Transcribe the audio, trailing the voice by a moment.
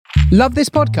Love this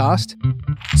podcast?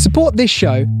 Support this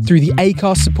show through the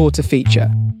Acast supporter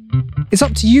feature. It's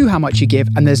up to you how much you give,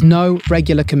 and there's no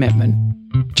regular commitment.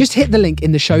 Just hit the link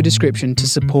in the show description to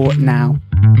support now.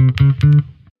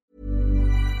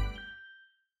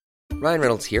 Ryan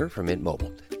Reynolds here from Mint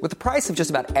Mobile. With the price of just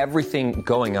about everything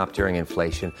going up during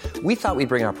inflation, we thought we'd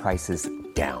bring our prices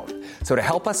down. So to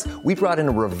help us, we brought in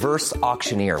a reverse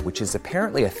auctioneer, which is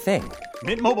apparently a thing.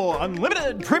 Mint Mobile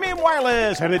Unlimited Premium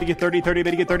Wireless. How to get 30, 30,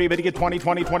 bit to get 30, bit to get 20,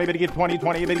 20, 20, bit to get 20,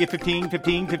 20, bit to get 15,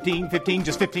 15, 15, 15,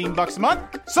 just $15 a month?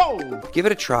 Sold! Give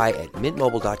it a try at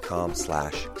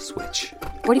mintmobile.com/switch.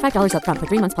 $45 up front for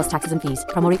 3 months plus taxes and fees.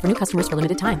 Promo rate for new customers for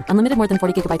limited time. Unlimited more than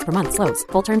 40 gigabytes per month. Slows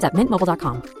full terms at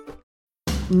mintmobile.com.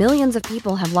 Millions of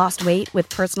people have lost weight with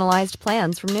personalized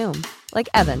plans from Noom. Like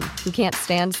Evan, who can't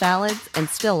stand salads and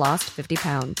still lost 50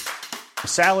 pounds.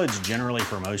 Salads generally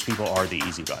for most people are the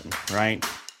easy button, right?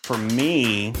 For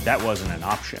me, that wasn't an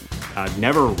option. I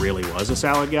never really was a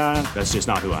salad guy. That's just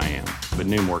not who I am. But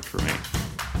Noom worked for me.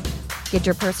 Get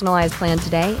your personalized plan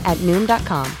today at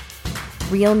Noom.com.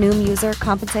 Real Noom user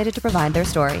compensated to provide their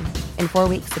story. In 4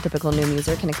 weeks, the typical Noom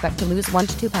user can expect to lose 1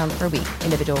 to 2 pounds per week.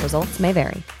 Individual results may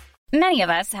vary. Many of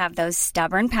us have those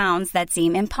stubborn pounds that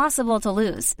seem impossible to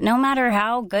lose, no matter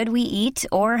how good we eat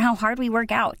or how hard we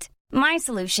work out. My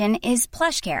solution is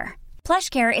PlushCare.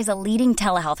 PlushCare is a leading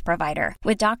telehealth provider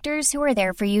with doctors who are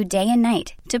there for you day and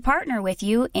night to partner with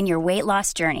you in your weight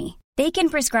loss journey. They can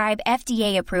prescribe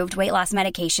FDA-approved weight loss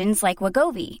medications like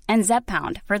Wegovy and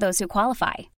Zepbound for those who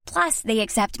qualify. Plus, they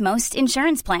accept most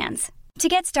insurance plans. To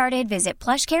get started, visit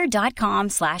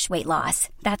plushcare.com/weightloss.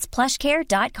 That's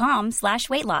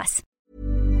plushcare.com/weightloss.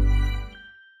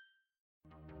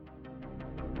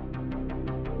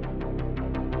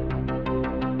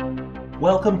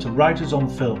 Welcome to Writers on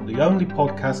Film, the only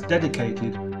podcast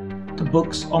dedicated to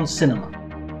books on cinema.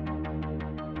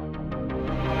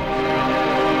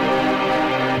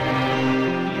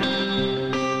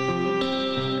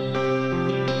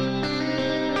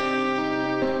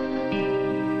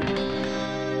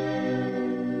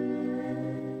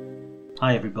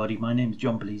 Hi everybody, my name is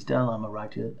John Bleasdale. I'm a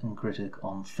writer and critic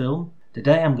on film.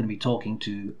 Today I'm going to be talking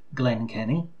to Glenn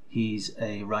Kenny. He's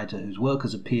a writer whose work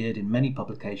has appeared in many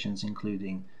publications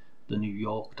including the New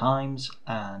York Times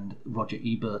and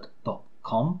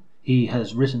RogerEbert.com. He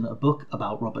has written a book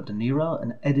about Robert De Niro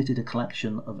and edited a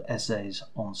collection of essays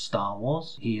on Star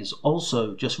Wars. He has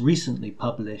also just recently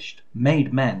published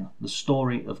Made Men, the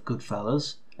story of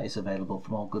Goodfellas. It's available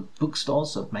from all good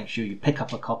bookstores, so make sure you pick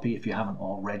up a copy if you haven't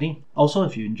already. Also,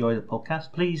 if you enjoy the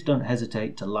podcast, please don't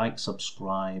hesitate to like,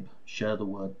 subscribe, share the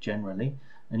word generally.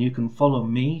 And you can follow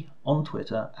me on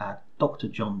Twitter at Dr.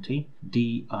 Jonty,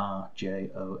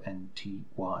 DRJONTY.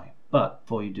 But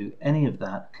before you do any of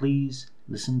that, please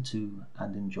listen to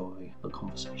and enjoy the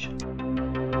conversation.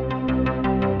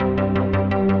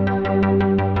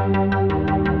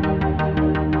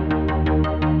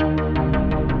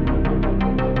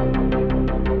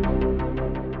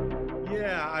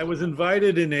 I was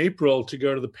invited in April to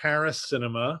go to the Paris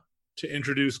cinema to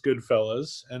introduce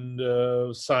Goodfellas and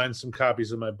sign some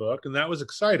copies of my book, and that was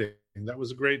exciting. That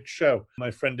was a great show. My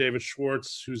friend David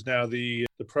Schwartz, who's now the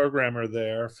programmer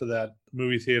there for that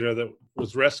movie theater that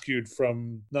was rescued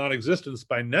from non-existence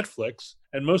by Netflix,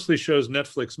 and mostly shows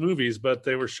Netflix movies, but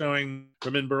they were showing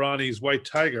Ramin Barani's White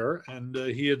Tiger, and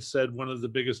he had said one of the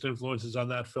biggest influences on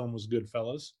that film was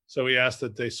Goodfellas. So he asked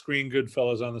that they screen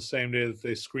Goodfellas on the same day that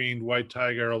they screened White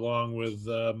Tiger along with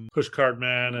Pushcart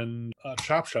Man and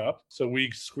Chop Shop. So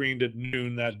we screened at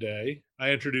noon that day.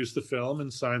 I introduced the film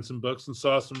and signed some books and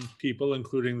saw some people,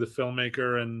 including the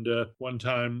filmmaker and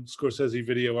one-time Scorsese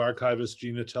video archivist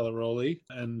Gina Telleroli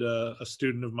and a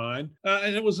student of mine.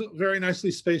 And it was very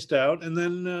nicely spaced out. And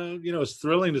then, it was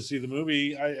thrilling to see the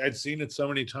movie. I'd seen it so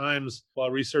many times while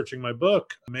researching my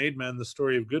book, Made Men, the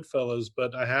story of Goodfellas,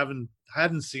 but I hadn't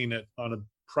seen it on a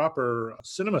proper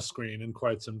cinema screen in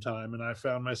quite some time. And I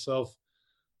found myself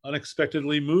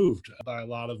unexpectedly moved by a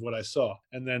lot of what I saw.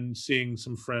 And then seeing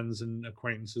some friends and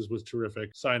acquaintances was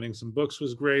terrific. Signing some books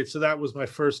was great. So that was my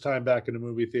first time back in a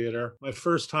movie theater. My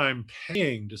first time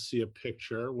paying to see a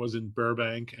picture was in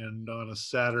Burbank. And on a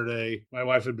Saturday, my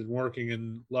wife had been working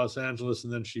in Los Angeles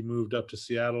and then she moved up to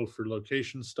Seattle for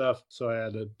location stuff. So I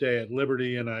had a day at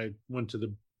Liberty and I went to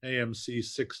the AMC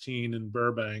 16 in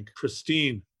Burbank.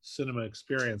 Pristine cinema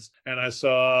experience. And I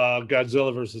saw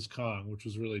Godzilla versus Kong, which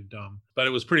was really dumb. But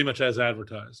it was pretty much as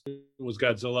advertised. It was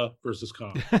Godzilla versus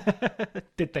Kong.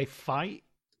 Did they fight?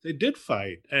 They did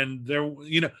fight. And there,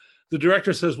 the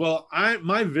director says, well,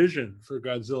 my vision for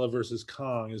Godzilla versus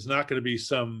Kong is not going to be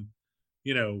some,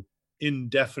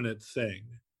 indefinite thing.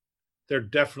 there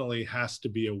definitely has to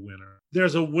be a winner.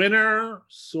 There's a winner,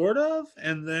 sort of,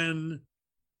 and then,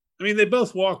 I mean, they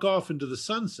both walk off into the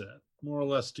sunset, more or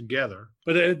less together.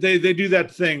 But they do that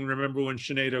thing. Remember when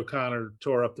Sinead O'Connor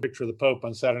tore up the picture of the Pope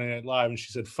on Saturday Night Live and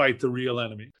she said, fight the real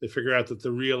enemy. They figure out that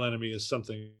the real enemy is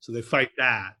something. So they fight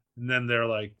that. And then they're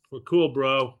like, we're cool,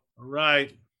 bro. All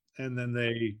right. And then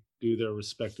they do their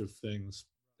respective things.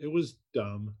 It was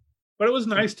dumb. But it was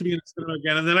nice to be in the cinema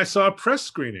again. And then I saw a press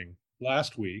screening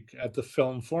last week at the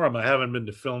Film Forum. I haven't been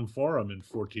to Film Forum in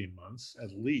 14 months,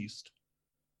 at least.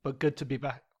 But good to be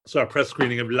back. Saw a press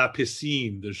screening of La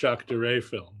Piscine, the Jacques Deray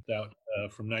film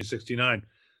from 1969.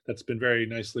 That's been very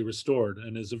nicely restored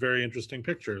and is a very interesting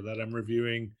picture that I'm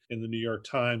reviewing in the New York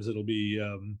Times. It'll be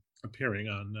appearing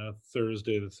on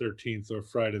Thursday the 13th or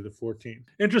Friday the 14th.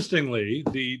 Interestingly,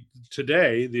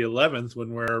 today, the 11th,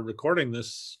 when we're recording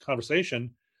this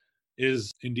conversation,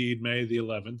 is indeed May the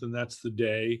 11th, and that's the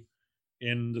day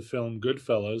in the film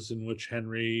Goodfellas in which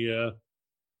Henry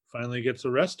finally gets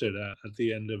arrested at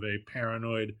the end of a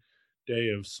paranoid day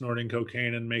of snorting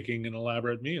cocaine and making an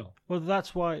elaborate meal. Well,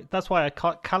 that's why I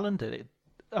calendared it.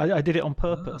 I did it on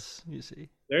purpose, you see.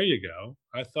 There you go.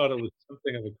 I thought it was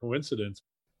something of a coincidence.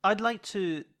 I'd like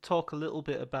to talk a little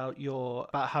bit about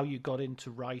how you got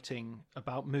into writing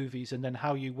about movies and then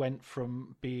how you went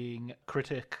from being a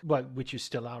critic, well, which you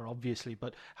still are, obviously,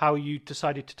 but how you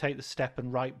decided to take the step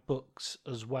and write books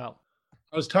as well.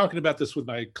 I was talking about this with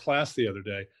my class the other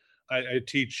day. I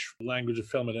teach language of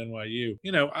film at NYU.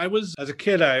 You know, as a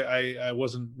kid, I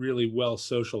wasn't really well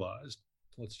socialized.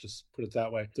 Let's just put it that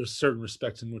way. There's certain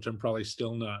respects in which I'm probably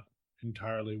still not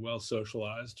entirely well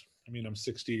socialized. I mean, I'm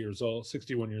 61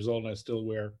 years old, and I still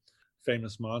wear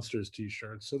Famous Monsters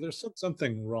t-shirts. So there's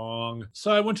something wrong.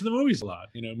 So I went to the movies a lot.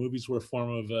 You know, movies were a form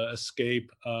of escape.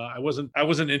 I wasn't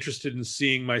interested in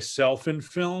seeing myself in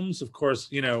films. Of course,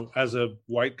 you know, as a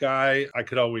white guy, I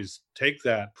could always take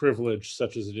that privilege,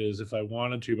 such as it is, if I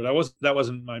wanted to. But that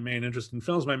wasn't my main interest in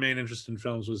films. My main interest in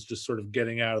films was just sort of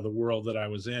getting out of the world that I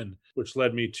was in, which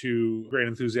led me to great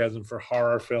enthusiasm for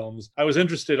horror films. I was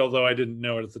interested, although I didn't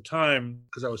know it at the time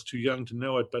because I was too young to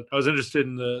know it, but I was interested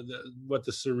in what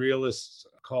the surrealists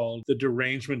called the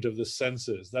derangement of the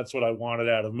senses. That's what I wanted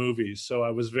out of movies. So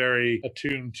I was very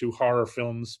attuned to horror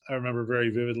films. I remember very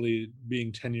vividly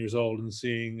being 10 years old and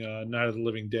seeing Night of the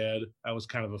Living Dead. That was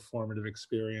kind of a formative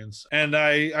experience. And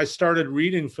I started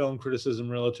reading film criticism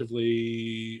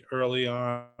relatively early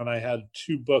on. I had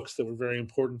two books that were very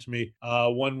important to me.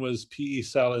 One was P.E.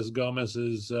 Salas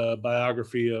Gomez's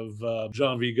biography of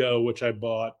Jean Vigo, which I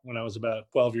bought when I was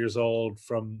about 12 years old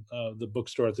from the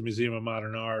bookstore at the Museum of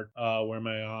Modern Art, where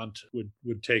my aunt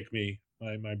would take me.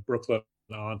 My Brooklyn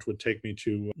aunt would take me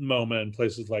to MoMA and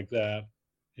places like that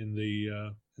in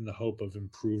the hope of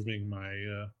improving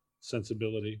my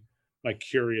sensibility, my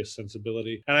curious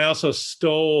sensibility. And I also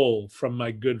stole from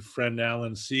my good friend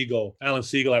Alan Siegel. Alan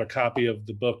Siegel had a copy of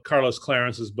the book, Carlos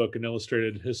Clarence's book, An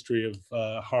Illustrated History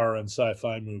of Horror and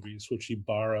Sci-Fi Movies, which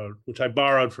I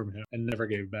borrowed from him and never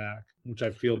gave back, which I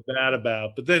feel bad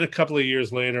about. But then a couple of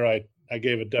years later, I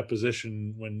gave a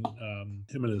deposition when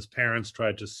him and his parents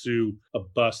tried to sue a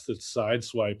bus that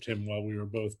sideswiped him while we were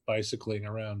both bicycling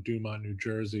around Dumont, New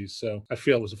Jersey. So I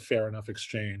feel it was a fair enough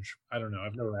exchange. I don't know.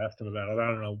 I've never asked him about it. I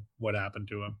don't know what happened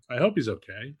to him. I hope he's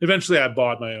okay. Eventually, I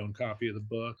bought my own copy of the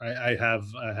book. I have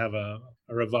a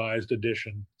revised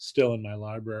edition still in my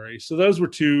library. So those were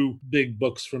two big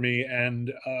books for me.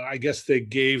 And I guess they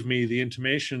gave me the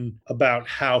intimation about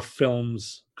how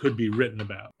films could be written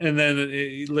about. And then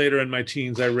later in my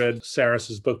teens, I read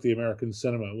Sarris's book, The American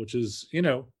Cinema, which is,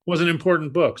 was an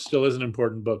important book, still is an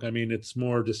important book. I mean, it's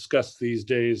more discussed these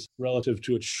days relative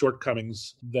to its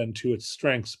shortcomings than to its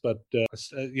strengths, but,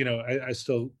 I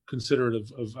still consider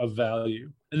it of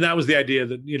value. And that was the idea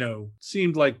that,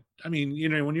 seemed like,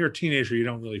 when you're a teenager, you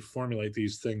don't really formulate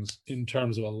these things in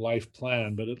terms of a life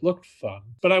plan, but it looked fun.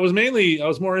 But I was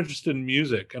more interested in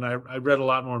music, and I read a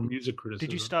lot more music criticism.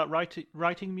 Did you start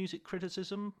writing music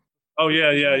criticism? Oh,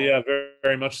 yeah, very,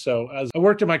 very much so. As I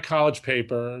worked at my college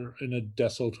paper in a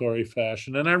desultory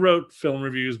fashion, and I wrote film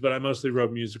reviews, but I mostly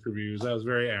wrote music reviews. I was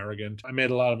very arrogant. I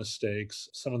made a lot of mistakes,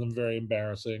 some of them very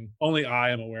embarrassing. Only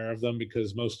I am aware of them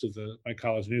because most of my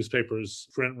college newspaper's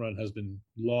print run has been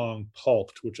long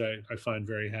pulped, which I find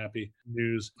very happy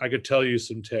news. I could tell you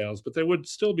some tales, but they would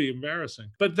still be embarrassing.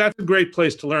 But that's a great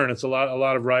place to learn. It's a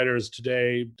lot of writers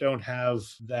today don't have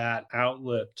that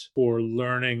outlet for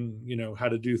learning, how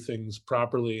to do things things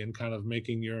properly and kind of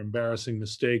making your embarrassing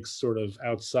mistakes sort of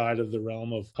outside of the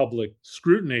realm of public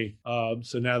scrutiny.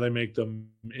 So now they make them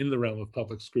in the realm of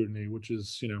public scrutiny, which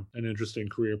is, an interesting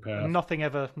career path. And nothing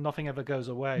ever goes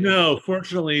away. No,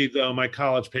 fortunately, though, my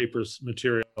college papers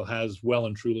material has well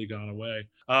and truly gone away.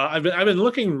 I've been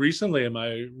looking recently at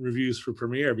my reviews for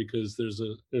Premiere because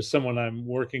there's someone I'm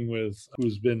working with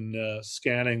who's been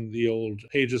scanning the old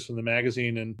pages from the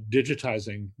magazine and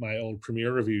digitizing my old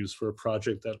Premiere reviews for a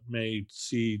project that may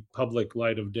see public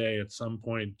light of day at some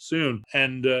point soon.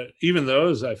 And even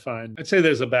those, I'd say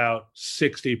there's about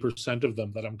 60% of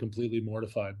them that I'm completely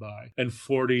mortified by, and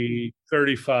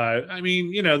 35. I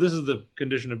mean, this is the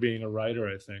condition of being a writer,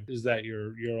 I think, is that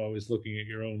you're always looking at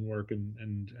your own work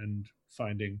and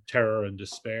finding terror and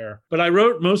despair. But I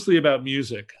wrote mostly about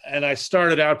music, and I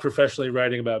started out professionally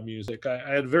writing about music. I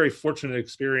had a very fortunate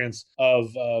experience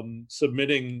of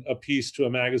submitting a piece to a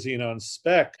magazine on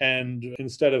spec, and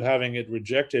instead of having it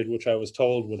rejected, which I was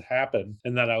told would happen,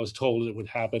 and that I was told it would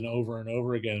happen over and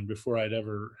over again before I'd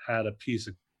ever had a piece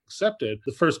accepted,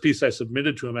 the first piece I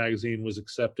submitted to a magazine was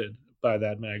accepted by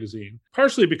that magazine,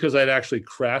 partially because I'd actually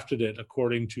crafted it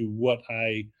according to what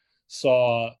I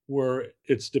saw were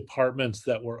its departments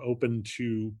that were open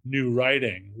to new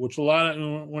writing, which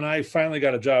when I finally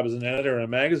got a job as an editor in a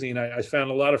magazine, I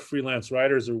found a lot of freelance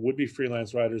writers or would-be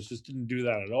freelance writers just didn't do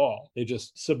that at all. They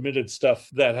just submitted stuff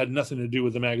that had nothing to do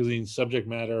with the magazine's subject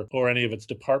matter or any of its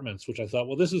departments, which I thought,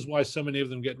 well, this is why so many of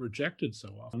them get rejected so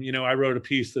often. I wrote a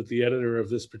piece that the editor of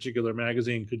this particular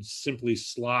magazine could simply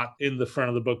slot in the front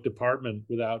of the book department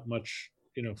without much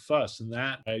fuss. And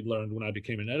that I learned when I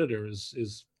became an editor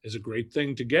is a great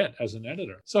thing to get as an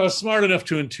editor. So I was smart enough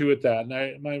to intuit that,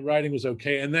 and my writing was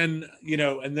okay. And then,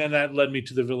 and then that led me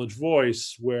to the Village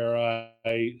Voice, where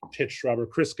I pitched Robert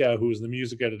Christgau, who was the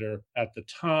music editor at the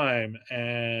time,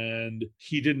 and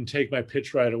he didn't take my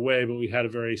pitch right away, but we had a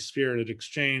very spirited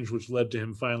exchange, which led to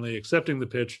him finally accepting the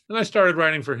pitch. And I started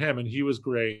writing for him, and he was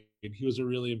great. He was a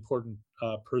really important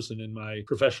person in my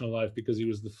professional life because he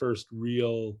was the first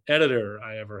real editor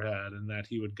I ever had, and that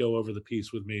he would go over the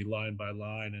piece with me line by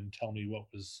line and tell me what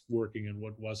was working and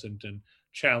what wasn't, and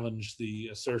challenge the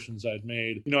assertions I'd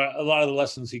made. A lot of the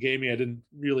lessons he gave me, I didn't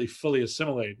really fully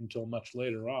assimilate until much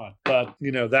later on. But,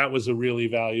 that was a really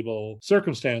valuable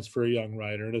circumstance for a young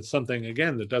writer. And it's something,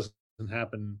 again, that doesn't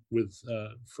happen with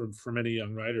for many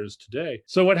young writers today.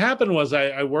 So what happened was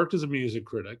I worked as a music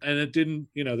critic, and it didn't,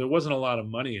 there wasn't a lot of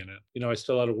money in it. I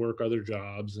still had to work other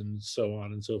jobs and so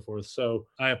on and so forth. So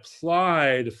I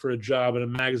applied for a job in a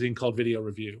magazine called Video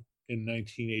Review in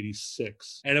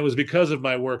 1986. And it was because of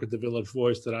my work at the Village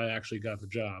Voice that I actually got the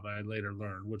job, I later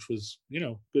learned, which was,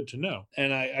 good to know.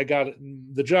 And I got it.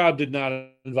 The job did not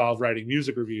involve writing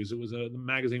music reviews. The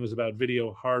magazine was about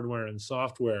video hardware and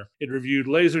software. It reviewed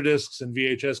Laserdiscs and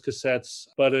VHS cassettes,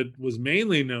 but it was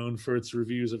mainly known for its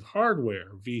reviews of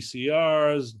hardware,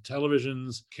 VCRs,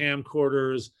 televisions,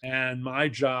 camcorders. And my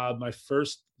job,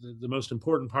 the most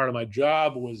important part of my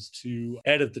job was to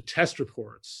edit the test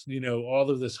reports.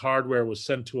 All of this hardware was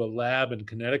sent to a lab in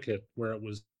Connecticut where it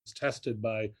was tested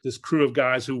by this crew of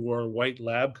guys who wore white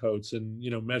lab coats and,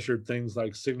 measured things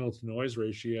like signal to noise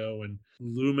ratio and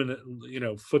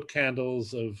foot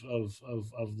candles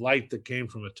of light that came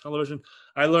from a television.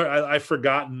 I've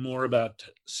forgotten more about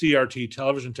CRT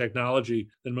television technology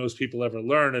than most people ever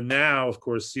learn. And now, of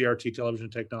course, CRT television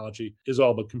technology is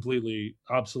all but completely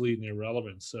obsolete and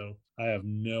irrelevant. So I have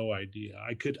no idea.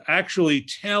 I could actually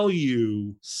tell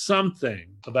you something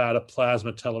about a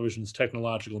plasma television's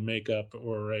technological makeup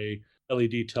or a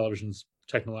LED television's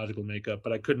technological makeup,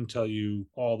 but I couldn't tell you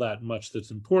all that much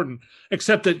that's important,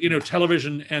 except that,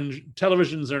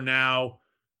 televisions are now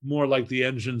more like the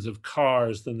engines of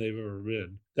cars than they've ever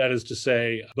been. That is to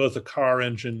say, both a car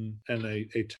engine and a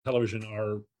television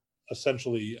are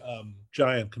essentially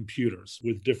giant computers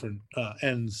with different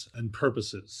ends and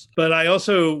purposes. But I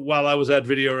also, while I was at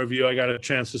Video Review, I got a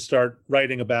chance to start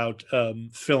writing about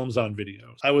films on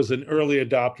video. I was an early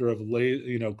adopter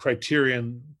of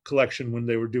Criterion Collection when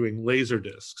they were doing laser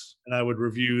discs, and I would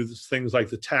review things like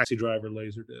the Taxi Driver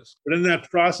laser disc. But in that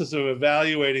process of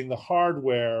evaluating the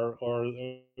hardware or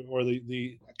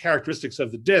the characteristics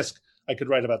of the disc, I could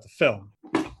write about the film.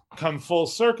 Come full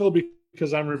circle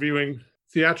because I'm reviewing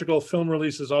theatrical film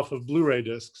releases off of Blu-ray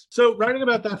discs. So writing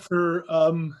about that for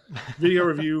Video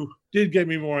Review did get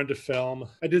me more into film.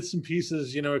 I did some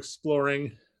pieces,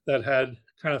 exploring that had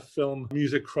kind of film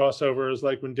music crossovers,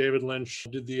 like when David Lynch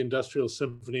did the Industrial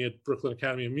Symphony at Brooklyn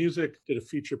Academy of Music, did a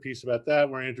feature piece about that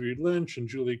where I interviewed Lynch and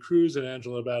Julie Cruz and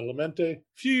Angela Badalamenti. A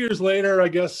few years later, I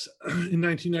guess in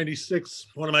 1996,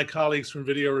 one of my colleagues from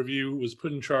Video Review was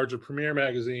put in charge of Premiere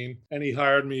Magazine, and he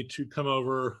hired me to come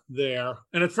over there.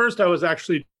 And at first I was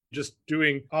actually just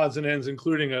doing odds and ends,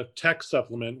 including a tech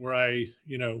supplement where I,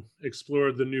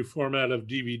 explored the new format of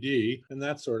DVD and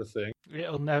that sort of thing.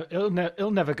 It'll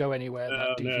never go anywhere.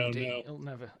 That DVD,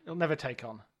 no. It'll never take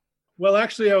on. Well,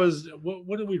 actually,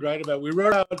 what did we write about? We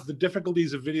wrote about the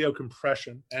difficulties of video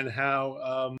compression and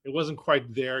how it wasn't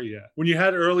quite there yet. When you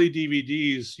had early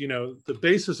DVDs, the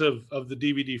basis of the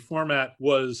DVD format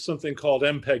was something called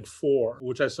MPEG-4,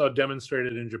 which I saw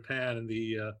demonstrated in Japan in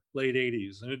the late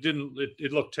 80s. And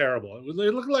it looked terrible. It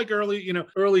looked like early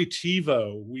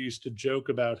TiVo. We used to joke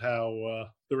about how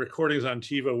the recordings on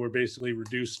TiVo were basically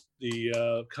reduced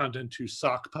the content to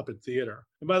sock puppet theater.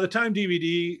 And by the time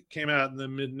DVD came out in the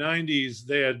mid-90s,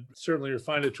 they had certainly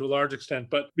refined it to a large extent.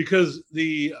 But because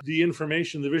the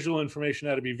visual information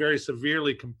had to be very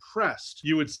severely compressed,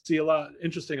 you would see a lot of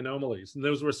interesting anomalies. And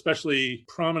those were especially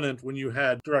prominent when you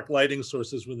had direct lighting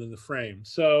sources within the frame.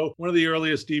 So one of the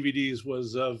earliest DVDs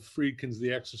was of Friedkin's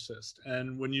The Exorcist.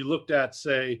 And when you looked at,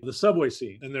 say, the subway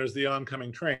scene, and there's the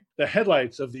oncoming train, the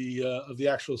headlights of the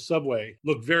actual subway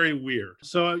looked very weird.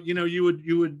 So,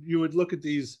 you would look at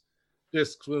these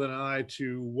discs with an eye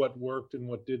to what worked and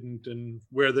what didn't, and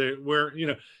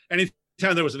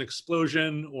anytime there was an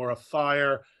explosion or a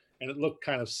fire and it looked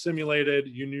kind of simulated,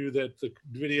 you knew that the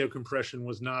video compression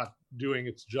was not doing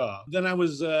its job. Then I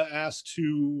was asked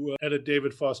to edit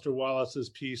David Foster Wallace's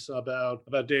piece about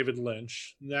David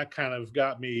Lynch. And that kind of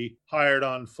got me hired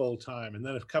on full time. And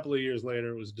then a couple of years later,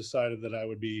 it was decided that I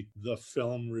would be the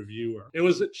film reviewer. It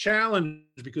was a challenge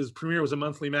because Premiere was a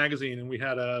monthly magazine and we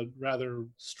had a rather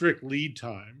strict lead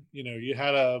time. You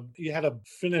had to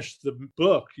finish the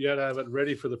book. You had to have it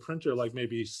ready for the printer like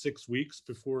maybe 6 weeks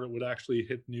before it would actually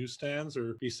hit newsstands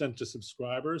or be sent to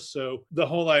subscribers. So the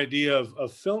whole idea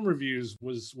of film reviews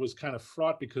was kind of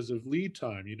fraught because of lead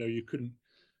time.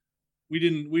 We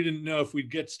didn't know if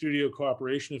we'd get studio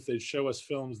cooperation, if they'd show us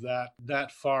films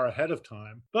that far ahead of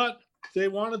time. But they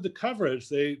wanted the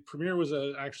coverage. Premiere was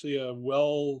actually a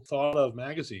well thought of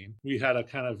magazine. We had a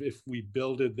kind of, if we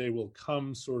build it, they will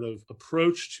come sort of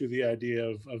approach to the idea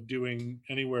of doing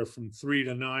anywhere from 3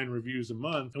 to 9 reviews a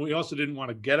month. And we also didn't want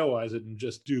to ghettoize it and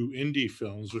just do indie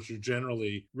films, which are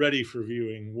generally ready for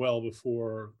viewing well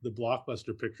before the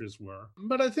blockbuster pictures were.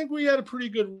 But I think we had a pretty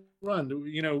good run.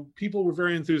 People were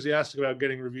very enthusiastic about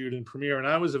getting reviewed in Premiere, and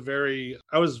I was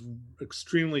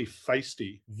extremely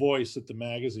feisty voice at the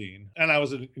magazine. And I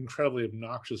was an incredibly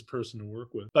obnoxious person to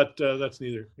work with. But that's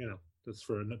that's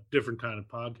for a different kind of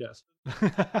podcast.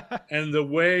 And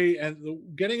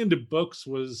getting into books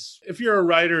was, if you're a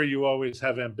writer, you always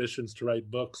have ambitions to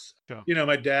write books. Sure.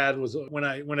 My dad was, when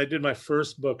I did my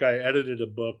first book, I edited a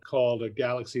book called A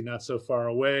Galaxy Not So Far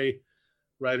Away,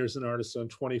 Writers and Artists on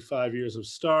 25 Years of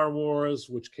Star Wars,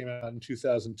 which came out in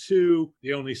 2002,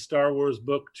 the only Star Wars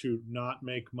book to not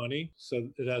make money. So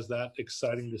it has that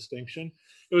exciting distinction.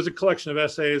 It was a collection of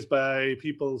essays by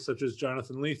people such as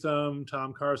Jonathan Lethem,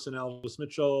 Tom Carson, Elvis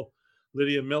Mitchell,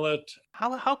 Lydia Millett.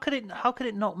 How could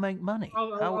it not make money?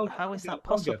 How is that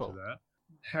possible? I'll get to that.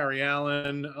 Harry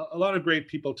Allen, a lot of great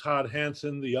people, Todd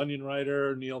Hanson, the Onion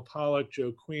writer, Neil Pollack,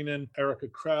 Joe Queenan, Erica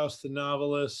Krauss, the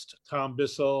novelist, Tom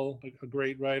Bissell, a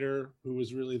great writer who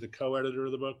was really the co-editor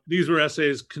of the book. These were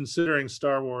essays considering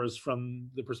Star Wars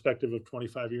from the perspective of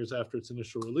 25 years after its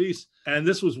initial release. And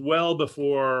this was well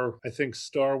before, I think,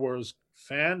 Star Wars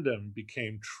fandom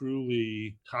became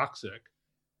truly toxic,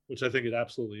 which I think it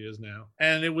absolutely is now.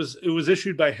 And it was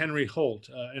issued by Henry Holt,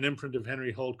 an imprint of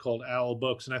Henry Holt called Owl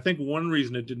Books. And I think one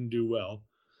reason it didn't do well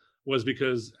was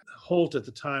because Holt at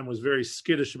the time was very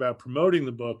skittish about promoting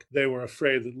the book. They were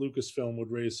afraid that Lucasfilm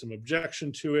would raise some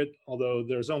objection to it, although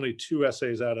there's only 2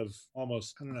 essays out of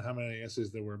almost, I don't know how many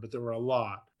essays there were, but there were a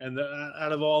lot. And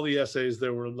out of all the essays,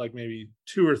 there were like maybe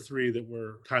 2 or 3 that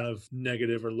were kind of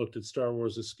negative or looked at Star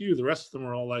Wars askew. The rest of them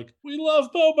were all like, we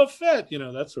love Boba Fett,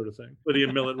 that sort of thing.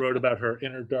 Lydia Millett wrote about her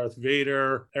inner Darth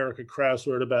Vader. Erica Krauss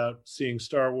wrote about seeing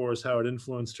Star Wars, how it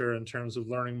influenced her in terms of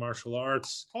learning martial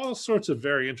arts. All sorts of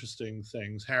very interesting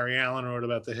things. Harry Allen wrote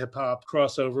about the hip-hop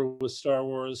crossover with Star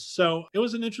Wars. So it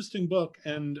was an interesting book.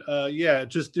 And it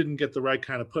just didn't get the right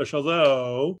kind of push.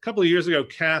 Although a couple of years ago,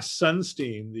 Cass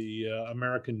Sunstein, the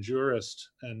American jurist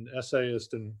and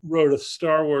essayist, and wrote a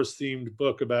Star Wars themed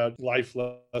book about life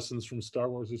lessons from Star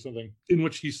Wars or something, in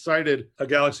which he cited A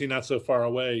Galaxy Not So Far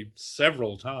Away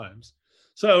several times.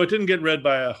 So it didn't get read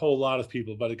by a whole lot of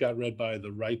people, but it got read by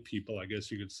the right people, I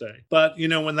guess you could say. But,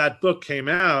 when that book came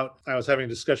out, I was having a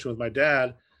discussion with my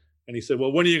dad, and he said,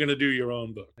 well, when are you going to do your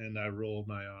own book? And I rolled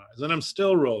my eyes, and I'm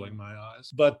still rolling my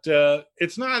eyes. But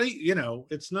it's not,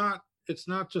 it's not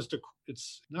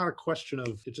a question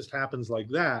of it just happens like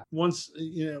that. Once,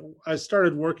 I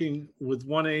started working with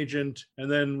one agent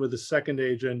and then with a second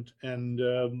agent, and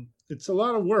it's a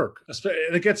lot of work.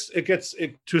 And it gets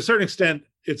to a certain extent,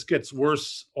 it gets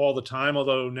worse all the time.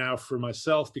 Although now for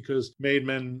myself, because Made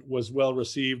Men was well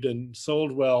received and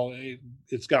sold well,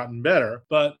 it's gotten better.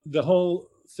 But the whole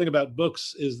thing about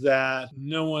books is that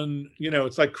no one,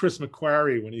 it's like Chris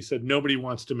McQuarrie when he said, nobody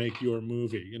wants to make your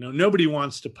movie. Nobody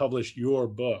wants to publish your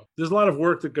book. There's a lot of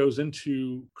work that goes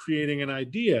into creating an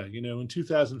idea. In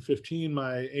 2015,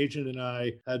 my agent and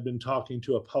I had been talking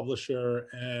to a publisher,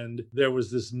 and there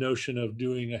was this notion of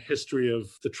doing a history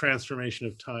of the transformation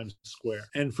of Times Square.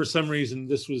 And for some reason,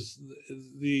 this was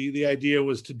the idea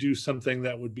was to do something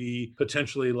that would be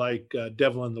potentially like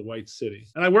Devil in the White City.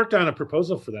 And I worked on a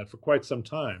proposal for that for quite some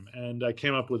time. And I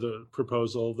came up with a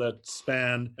proposal that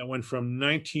went from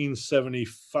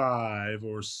 1975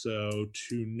 or so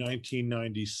to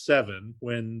 1997,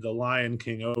 when The Lion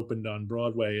King opened on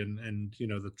Broadway, and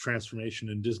the transformation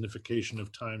and Disneyfication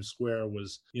of Times Square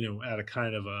was, at a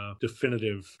kind of a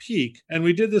definitive peak. And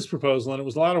we did this proposal, and it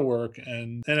was a lot of work,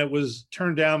 and it was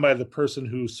turned down by the person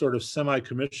who sort of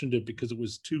semi-commissioned it because it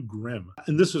was too grim.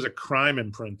 And this was a crime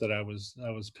imprint that I was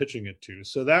pitching it to.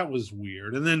 So that was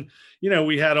weird. And then,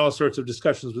 we had all sorts of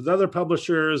discussions with other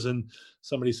publishers, and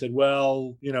somebody said,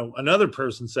 well, another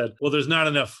person said, well, there's not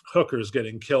enough hookers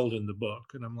getting killed in the book.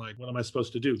 And I'm like, what am I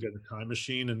supposed to do? Get a time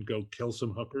machine and go kill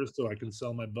some hookers so I can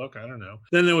sell my book? I don't know.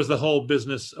 Then there was the whole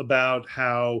business about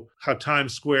how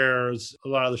Times Square's, a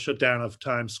lot of the shutdown of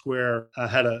Times Square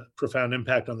had a profound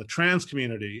impact on the trans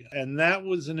community. And that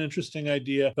was an interesting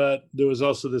idea. But there was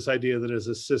also this idea that as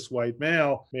a cis white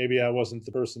male, maybe I wasn't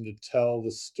the person to tell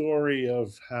the story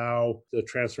of how the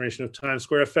transformation of Times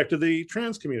Square affected the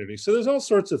trans community. So there's all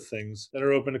sorts of things that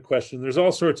are open to question. There's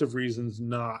all sorts of reasons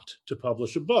not to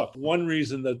publish a book. One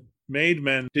reason that Made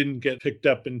Men didn't get picked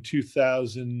up in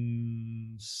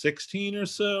 2016 or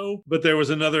so, but there was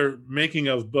another making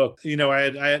of book.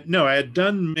 I had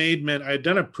done Made Men. I had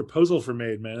done a proposal for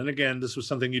Made Men, and again, this was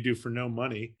something you do for no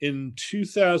money. In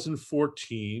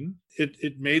 2014,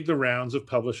 it made the rounds of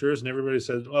publishers, and everybody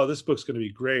said, oh, this book's going to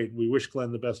be great. We wish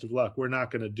Glenn the best of luck. We're not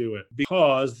going to do it.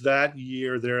 Because that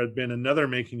year there had been another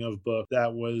making of book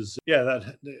that was,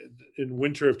 that in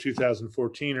winter of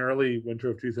 2014, early winter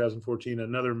of 2014,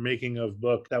 another making of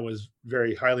book that was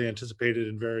very highly anticipated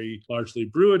and very largely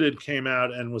bruited came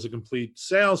out and was a complete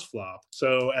sales flop.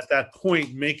 So at that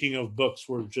point, making of books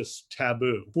were just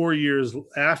taboo. 4 years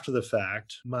after the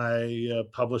fact, my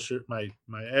publisher, my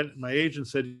agent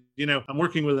said, I'm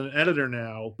working with an editor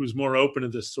now who's more open to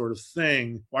this sort of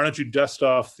thing. Why don't you dust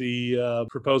off the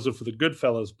proposal for the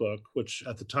Goodfellas book, which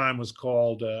at the time was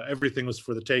called Everything Was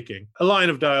for the Taking, a line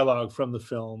of dialogue from the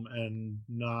film and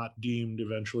not deemed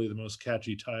eventually the most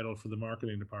catchy title for the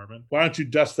marketing department. Why don't you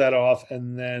dust that off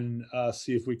and then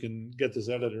see if we can get this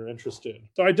editor interested?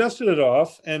 So I dusted it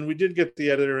off, and we did get the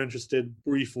editor interested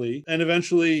briefly. And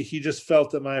eventually he just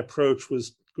felt that my approach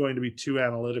was going to be too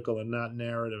analytical and not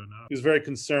narrative enough. He was very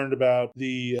concerned about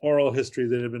the oral history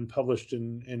that had been published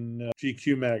in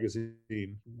GQ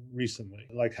magazine recently.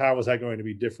 Like, how was I going to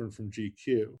be different from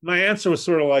GQ? My answer was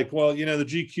sort of like, well, the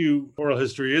GQ oral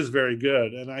history is very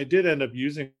good. And I did end up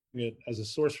using it as a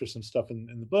source for some stuff in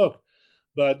the book.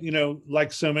 But,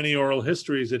 like so many oral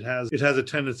histories, it has a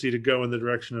tendency to go in the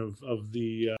direction of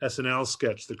the SNL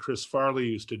sketch that Chris Farley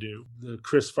used to do, the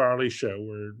Chris Farley show,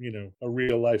 where, a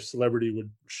real life celebrity would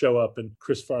show up and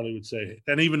Chris Farley would say,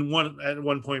 and even at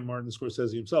one point, Martin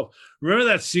Scorsese himself, remember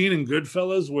that scene in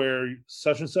Goodfellas where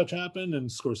such and such happened? And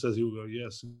Scorsese will go,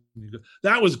 yes. And you go,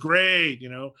 that was great.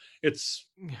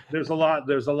 There's a lot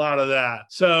of that.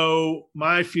 So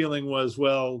my feeling was,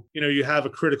 well, you have a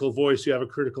critical voice, you have a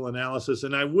critical analysis,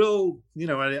 and I will,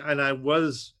 and I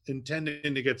was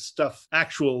intending to get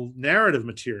actual narrative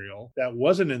material that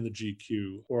wasn't in the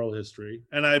GQ oral history.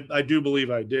 And I do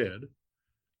believe I did,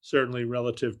 certainly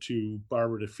relative to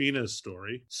Barbara DeFina's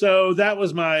story. So that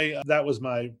was my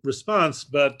response,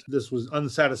 but this was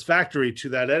unsatisfactory to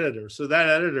that editor. So that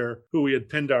editor, who we had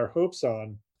pinned our hopes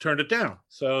on, turned it down.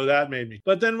 So that made me.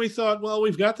 But then we thought, well,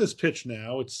 we've got this pitch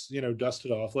now. It's,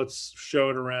 dusted off. Let's show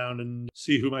it around and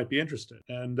see who might be interested.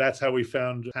 And that's how we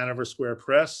found Hanover Square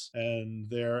Press and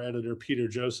their editor, Peter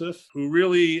Joseph, who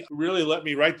really let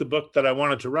me write the book that I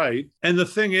wanted to write. And the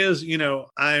thing is,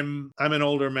 I'm an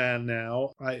older man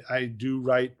now. I do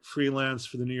write freelance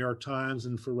for the New York Times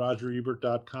and for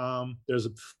RogerEbert.com. There's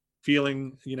a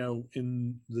feeling,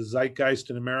 in the zeitgeist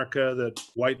in America that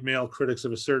white male critics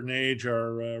of a certain age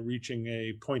are reaching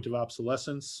a point of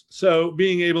obsolescence. So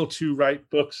being able to write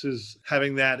books is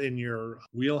having that in your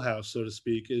wheelhouse, so to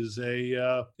speak, is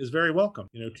very welcome,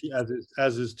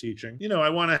 as is teaching. I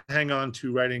want to hang on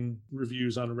to writing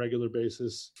reviews on a regular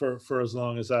basis for as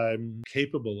long as I'm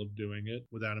capable of doing it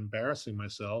without embarrassing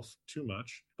myself too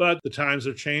much. But the times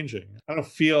are changing. I don't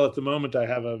feel at the moment I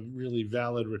have a really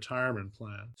valid retirement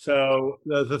plan. So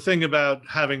the thing about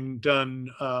having done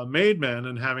Made Men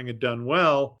and having it done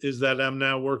well is that I'm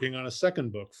now working on a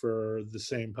second book for the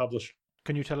same publisher.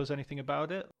 Can you tell us anything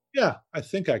about it? Yeah, I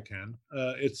think I can.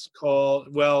 It's called,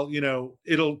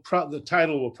 the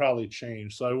title will probably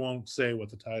change, so I won't say what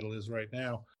the title is right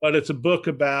now. But it's a book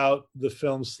about the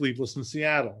film Sleepless in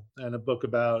Seattle and a book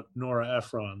about Nora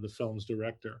Ephron, the film's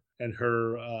director, and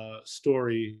her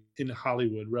story in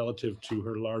Hollywood relative to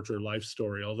her larger life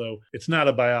story, although it's not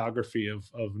a biography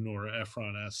of Nora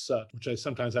Ephron as such, which I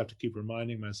sometimes have to keep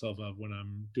reminding myself of when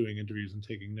I'm doing interviews and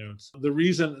taking notes.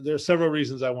 There are several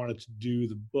reasons I wanted to do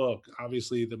the book.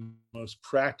 Obviously, the most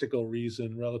practical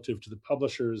reason relative to the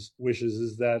publisher's wishes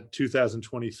is that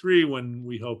 2023, when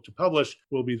we hope to publish,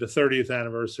 will be the 30th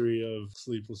anniversary of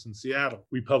Sleepless in Seattle.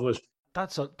 We published.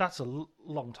 That's a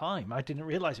long time. I didn't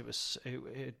realize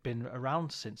it'd been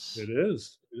around since. It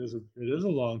is. It is a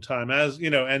long time, as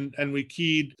and we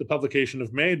keyed the publication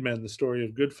of Made Men, the story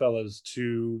of Goodfellas,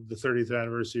 to the 30th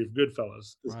anniversary of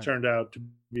Goodfellas. This turned out to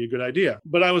be a good idea.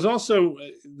 But I also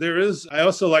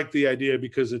like the idea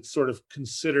because it's sort of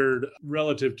considered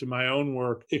relative to my own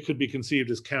work. It could be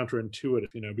conceived as counterintuitive,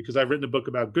 because I've written a book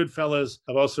about Goodfellas.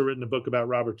 I've also written a book about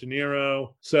Robert De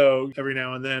Niro. So every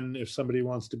now and then, if somebody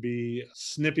wants to be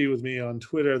snippy with me on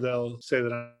Twitter, they'll say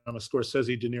that I'm a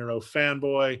Scorsese De Niro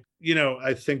fanboy.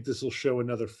 I think this will show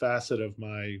another facet of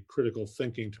my critical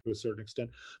thinking to a certain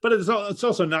extent. But it's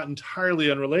also not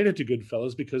entirely unrelated to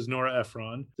Goodfellas because Nora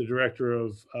Ephron, the director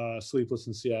of Sleepless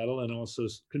in Seattle and also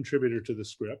contributor to the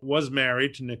script, was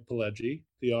married to Nick Pileggi,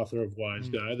 the author of Wise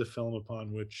Guy, the film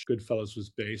upon which Goodfellas was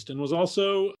based, and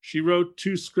she wrote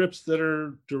two scripts that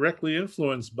are directly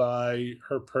influenced by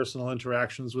her personal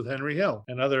interactions with Henry Hill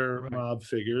and other mob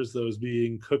figures, those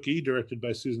being Cookie, directed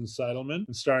by Susan Seidelman,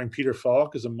 and starring Peter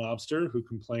Falk as a mobster who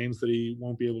complains that he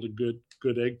won't be able to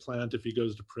good eggplant if he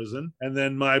goes to prison. And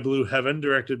then My Blue Heaven,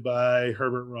 directed by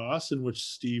Herbert Ross, in which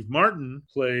Steve Martin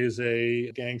plays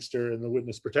a gangster in the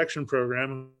witness protection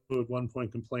program who at one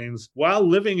point complains while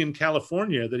living in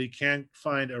California that he can't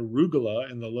find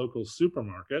arugula in the local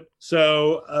supermarket.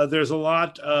 So there's a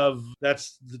lot of,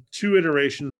 that's the two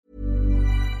iterations.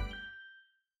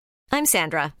 I'm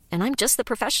Sandra, and I'm just the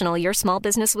professional your small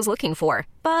business was looking for.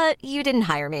 But you didn't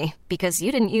hire me because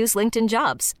you didn't use LinkedIn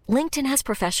Jobs. LinkedIn has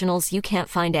professionals you can't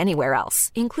find anywhere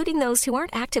else, including those who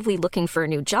aren't actively looking for a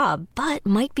new job, but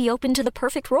might be open to the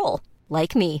perfect role,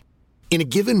 like me. In a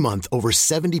given month, over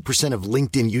 70% of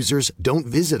LinkedIn users don't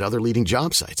visit other leading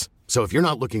job sites. So if you're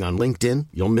not looking on LinkedIn,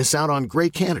 you'll miss out on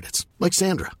great candidates like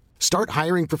Sandra. Start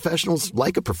hiring professionals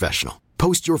like a professional.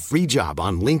 Post your free job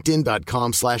on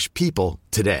linkedin.com/people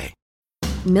today.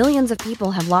 Millions of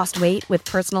people have lost weight with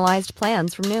personalized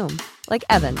plans from Noom, like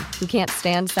Evan, who can't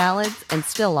stand salads and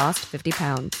still lost 50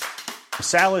 pounds.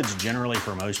 Salads generally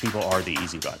for most people are the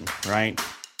easy button, right?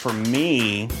 For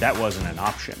me, that wasn't an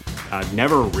option. I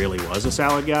never really was a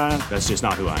salad guy. That's just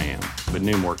not who I am. But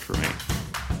Noom worked for me.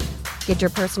 Get your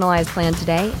personalized plan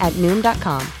today at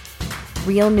Noom.com.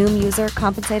 Real Noom user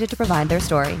compensated to provide their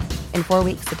story. In 4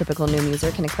 weeks, the typical Noom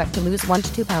user can expect to lose 1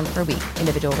 to 2 pounds per week.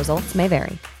 Individual results may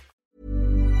vary.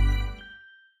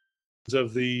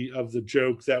 Of the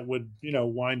joke that would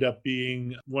wind up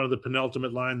being one of the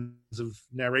penultimate lines of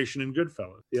narration in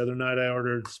Goodfellas. The other night I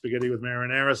ordered spaghetti with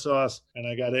marinara sauce and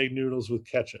I got egg noodles with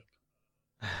ketchup.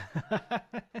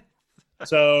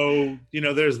 So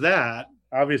there's that.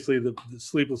 Obviously the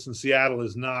Sleepless in Seattle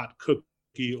is not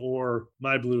Cookie or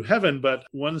My Blue Heaven, but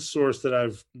one source that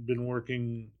I've been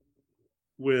working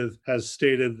with has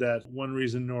stated that one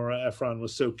reason Nora Ephron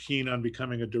was so keen on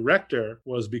becoming a director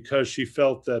was because she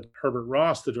felt that Herbert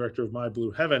Ross, the director of My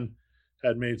Blue Heaven,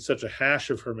 had made such a hash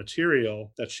of her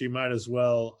material that she might as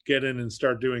well get in and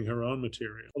start doing her own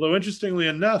material. Although, interestingly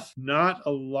enough, not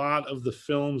a lot of the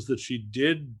films that she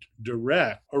did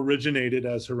direct originated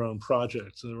as her own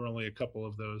projects. There were only a couple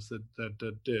of those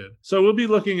that did. So we'll be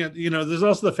looking at, there's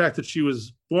also the fact that she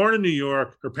was born in New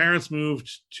York. Her parents moved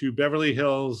to Beverly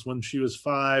Hills when she was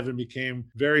 5 and became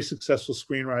very successful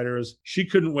screenwriters. She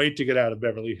couldn't wait to get out of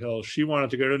Beverly Hills. She wanted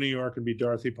to go to New York and be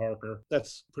Dorothy Parker.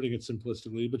 That's putting it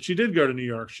simplistically, but she did go to New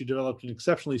York. She developed an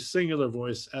exceptionally singular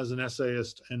voice as an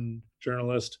essayist and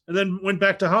journalist, and then went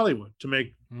back to Hollywood to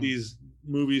make these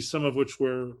movies, some of which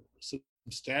were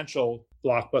substantial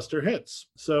blockbuster hits.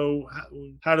 So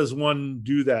how does one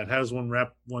do that? How does one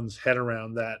wrap one's head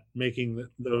around that, making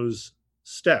those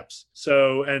steps?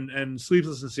 So, and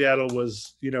Sleepless in Seattle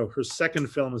was, her second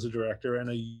film as a director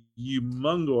and a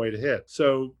humongoid hit.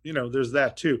 So, there's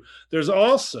that too. There's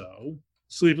also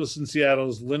Sleepless in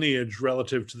Seattle's lineage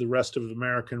relative to the rest of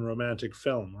American romantic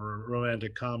film or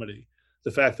romantic comedy.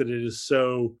 The fact that it is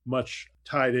so much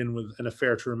tied in with An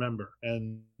Affair to Remember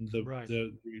and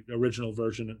the original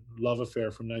version, Love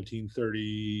Affair from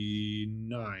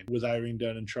 1939 with Irene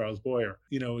Dunne and Charles Boyer.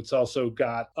 It's also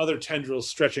got other tendrils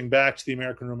stretching back to the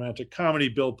American romantic comedy.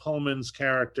 Bill Pullman's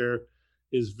character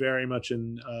is very much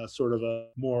in sort of a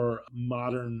more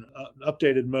modern,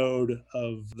 updated mode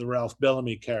of the Ralph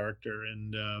Bellamy character in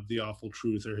The Awful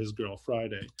Truth or His Girl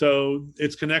Friday. So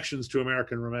its connections to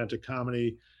American romantic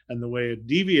comedy and the way it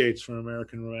deviates from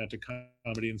American romantic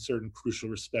comedy in certain crucial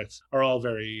respects are all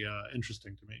very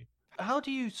interesting to me. How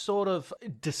do you sort of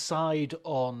decide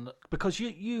on, because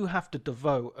you have to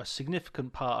devote a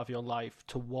significant part of your life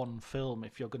to one film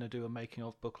if you're going to do a making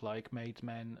of book like Made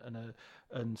Men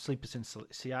and Sleepless in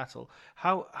Seattle.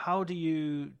 How does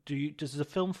the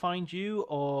film find you,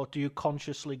 or do you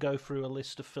consciously go through a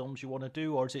list of films you want to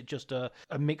do, or is it just a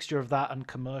mixture of that and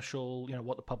commercial,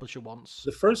 what the publisher wants?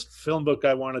 The first film book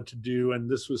I wanted to do, and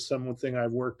this was something I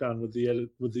worked on with the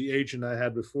agent I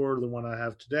had before the one I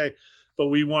have today, but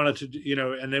we wanted to,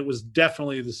 and it was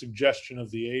definitely the suggestion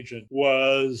of the agent,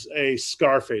 was a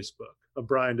Scarface book, a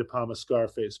Brian De Palma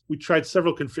Scarface. We tried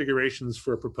several configurations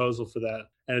for a proposal for that,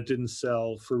 and it didn't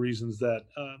sell for reasons that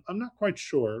I'm not quite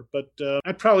sure, but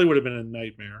it probably would have been a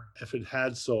nightmare if it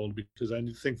had sold, because I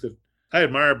think that I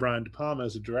admire Brian De Palma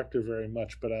as a director very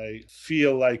much, but I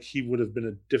feel like he would have been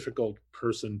a difficult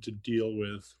person to deal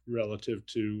with relative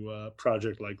to a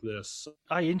project like this.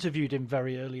 I interviewed him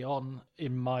very early on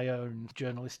in my own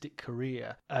journalistic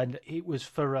career, and it was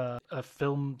for a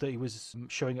film that he was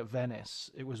showing at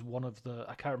Venice. It was one of the,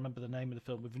 I can't remember the name of the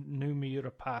film, with Noomi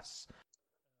Rapace.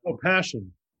 Oh,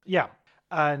 Passion. Yeah.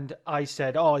 And I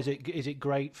said, is it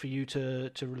great for you to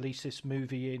release this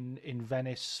movie in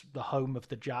Venice, the home of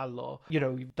the Giallo,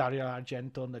 Dario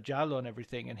Argento and the Giallo and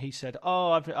everything? And he said,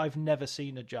 I've never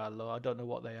seen a Giallo. I don't know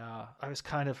what they are. I'm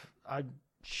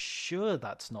sure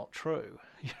that's not true.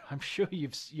 I'm sure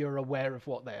you're aware of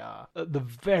what they are. At the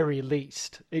very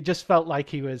least, it just felt like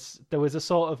there was a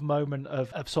sort of moment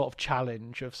of sort of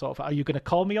challenge of sort of, are you going to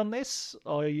call me on this?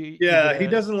 Or are you? Yeah, he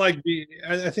doesn't like being.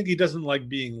 I think he doesn't like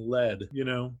being led.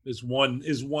 Is one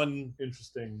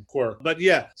interesting quirk. But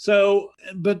yeah, so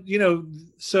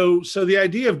the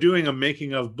idea of doing a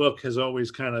making of book has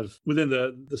always kind of within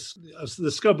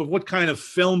the scope of what kind of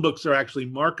film books are actually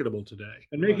marketable today.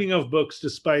 And making of books,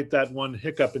 despite that one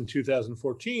hiccup in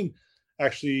 2014,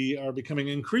 actually are becoming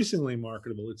increasingly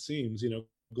marketable, it seems.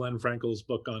 Glenn Frankel's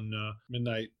book on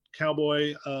Midnight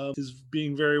Cowboy is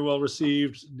being very well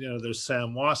received. There's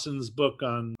Sam Wasson's book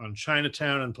on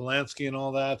Chinatown and Polanski and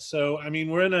all that. So I mean,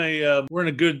 we're in a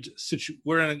good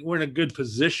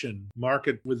position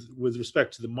market with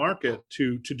respect to the market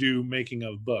to do making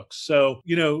of books. So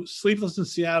Sleepless in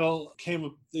Seattle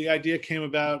the idea came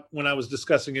about when I was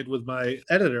discussing it with my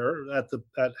editor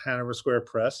at Hanover Square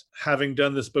Press. Having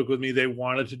done this book with me, they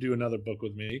wanted to do another book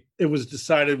with me. It was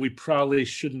decided we probably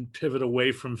shouldn't pivot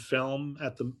away from film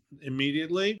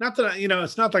immediately. Not that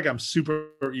it's not like I'm super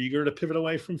eager to pivot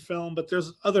away from film, but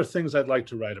there's other things I'd like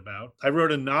to write about. I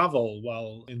wrote a novel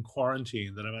while in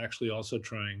quarantine that I'm actually also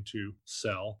trying to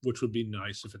sell, which would be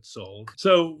nice if it sold.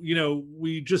 So,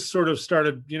 we just sort of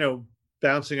started,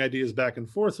 bouncing ideas back and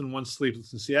forth. And once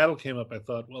Sleepless in Seattle came up, I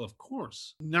thought, well, of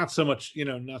course, not so much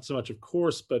of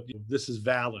course, but this is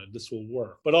valid. This will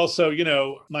work. But also,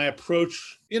 my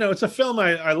approach, it's a film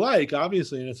I like,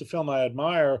 obviously, and it's a film I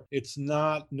admire. It's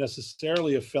not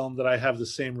necessarily a film that I have the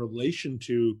same relation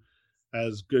to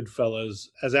as Goodfellas,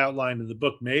 as outlined in the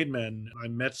book Made Men. I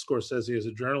met Scorsese as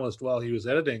a journalist while he was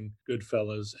editing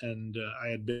Goodfellas, and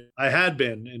I had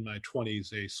been in my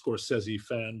 20s a Scorsese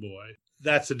fanboy.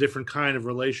 that's a different kind of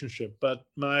relationship. But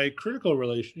my critical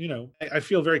relation, I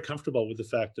feel very comfortable with the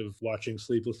fact of watching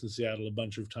Sleepless in Seattle a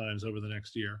bunch of times over the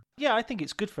next year. Yeah, I think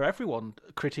it's good for everyone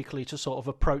critically to sort of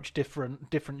approach different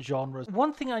genres.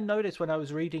 One thing I noticed when I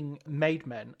was reading Made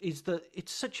Men is that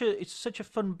it's such a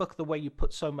fun book, the way you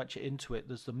put so much into it.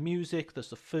 There's the music, there's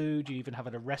the food, you even have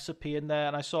a recipe in there.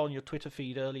 And I saw on your Twitter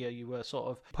feed earlier you were sort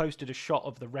of posted a shot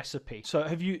of the recipe. So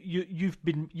have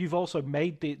you've also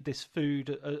made this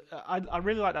food? I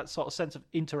really like that sort of sense of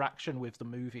interaction with the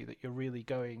movie, that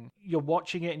you're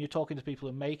watching it and you're talking to people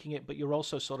who are making it, but you're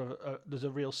also sort of there's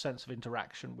a real sense of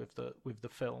interaction with the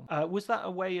film. Was that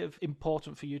a way of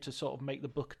important for you to sort of make the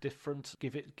book different,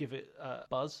 give it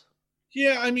buzz?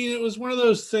 Yeah, I mean, it was one of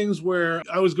those things where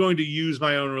I was going to use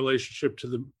my own relationship to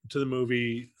the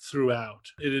movie throughout.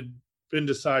 It had been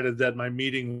decided that my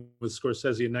meeting with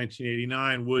Scorsese in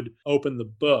 1989 would open the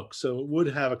book, so it would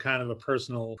have a kind of a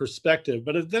personal perspective.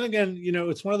 But then again,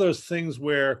 it's one of those things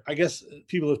where I guess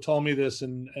people have told me this,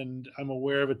 and I'm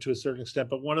aware of it to a certain extent,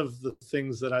 but one of the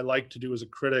things that I like to do as a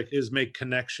critic is make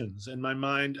connections. In my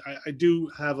mind, I do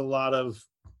have a lot of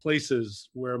places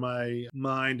where my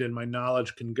mind and my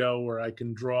knowledge can go, where I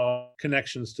can draw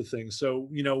connections to things. So,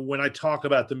 when I talk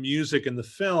about the music in the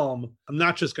film, I'm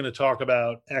not just going to talk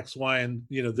about X, Y, and,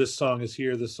 this song is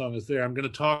here, this song is there. I'm going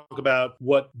to talk about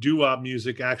what doo-wop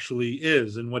music actually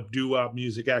is and what doo-wop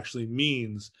music actually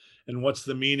means. And what's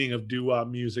the meaning of doo-wop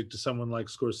music to someone like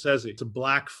Scorsese? It's a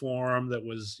black form that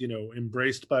was,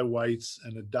 embraced by whites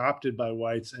and adopted by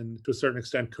whites, and to a certain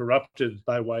extent corrupted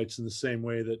by whites in the same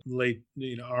way that late,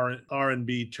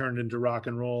 R&B turned into rock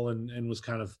and roll and was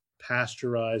kind of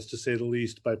pasteurized, to say the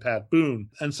least, by Pat Boone.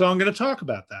 And so I'm going to talk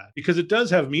about that because it does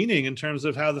have meaning in terms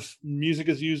of how the music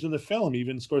is used in the film.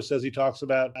 Even Scorsese talks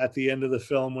about at the end of the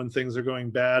film, when things are going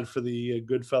bad for the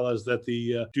Goodfellas, that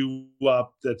the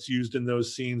doo-wop that's used in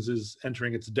those scenes is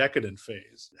entering its decadent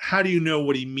phase. How do you know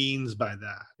what he means by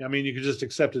that? I mean, you could just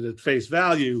accept it at face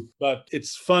value, but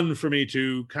it's fun for me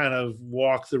to kind of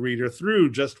walk the reader through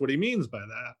just what he means by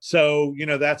that. So,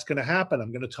 that's going to happen.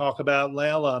 I'm going to talk about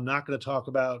Layla. I'm not going to talk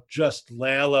about just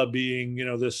Layla being,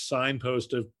 this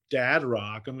signpost of dad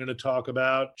rock. I'm going to talk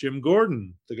about Jim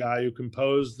Gordon, the guy who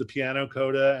composed the piano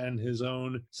coda and his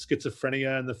own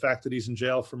schizophrenia and the fact that he's in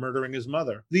jail for murdering his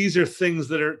mother. These are things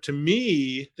that are, to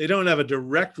me, they don't have a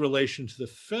direct relation to the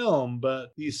film,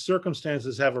 but these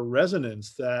circumstances have a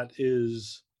resonance that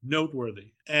is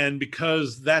noteworthy. And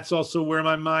because that's also where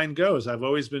my mind goes. I've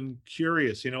always been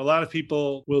curious. A lot of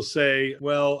people will say,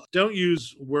 well, don't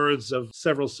use words of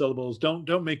several syllables.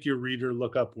 Don't make your reader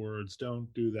look up words.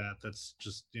 Don't do that. That's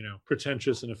just,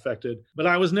 pretentious and affected. But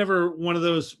I was never one of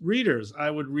those readers.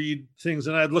 I would read things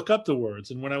and I'd look up the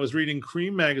words. And when I was reading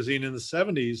Cream magazine in the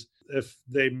 70s, if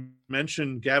they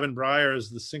mentioned Gavin Bryars'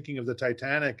 The Sinking of the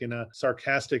Titanic in a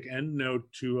sarcastic endnote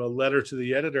to a letter to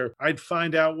the editor, I'd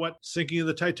find out what Sinking of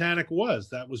the Titanic was.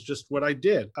 That was just what I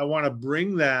did. I want to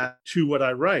bring that to what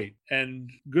I write. And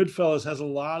Goodfellas has a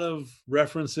lot of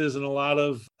references and a lot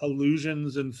of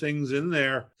allusions and things in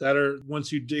there that are,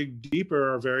 once you dig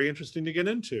deeper, are very interesting to get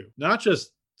into. Not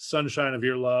just Sunshine of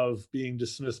Your Love being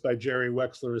dismissed by Jerry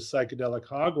Wexler as psychedelic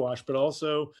hogwash, but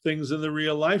also things in the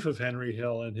real life of Henry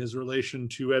Hill and his relation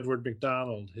to Edward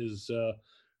McDonald, his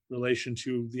relation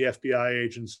to the FBI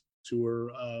agents who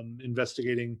were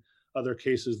investigating other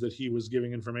cases that he was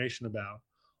giving information about.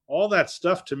 All that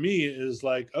stuff to me is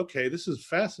like, okay, this is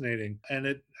fascinating. And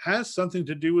it has something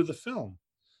to do with the film.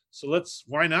 So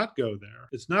why not go there?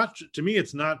 It's not, to me,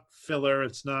 it's not filler.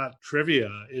 It's not trivia.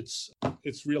 It's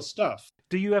real stuff.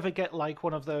 Do you ever get like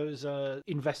one of those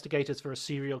investigators for a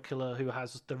serial killer who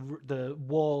has the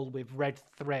wall with red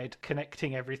thread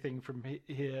connecting everything from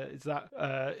here? Is that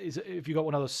have you got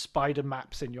one of those spider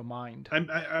maps in your mind?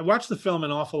 I watched the film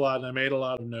an awful lot and I made a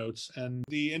lot of notes. And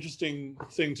the interesting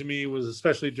thing to me was,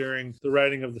 especially during the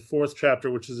writing of the fourth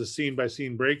chapter, which is a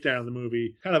scene-by-scene breakdown of the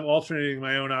movie, kind of alternating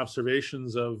my own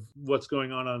observations of what's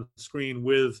going on screen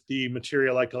with the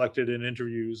material I collected in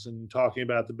interviews, and talking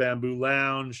about the Bamboo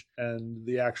Lounge and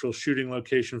the actual shooting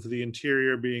location for the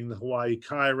interior being the Hawaii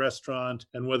Kai restaurant,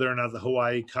 and whether or not the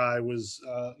Hawaii Kai was,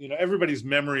 everybody's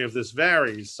memory of this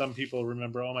varies. Some people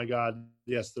remember, oh my God,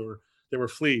 yes, there were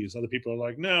fleas. Other people are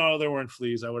like, no, there weren't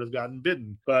fleas. I would have gotten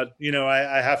bitten. But,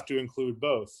 I have to include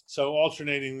both. So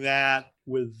alternating that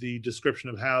with the description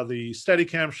of how the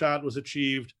Steadicam shot was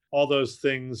achieved, all those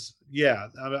things. Yeah,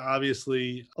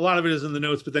 obviously a lot of it is in the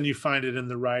notes, but then you find it in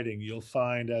the writing. You'll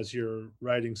find as you're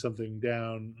writing something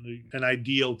down, an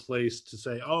ideal place to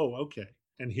say, oh, okay.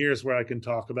 and here's where I can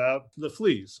talk about The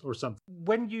Fleas or something.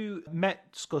 When you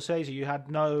met Scorsese, you had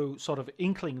no sort of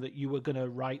inkling that you were going to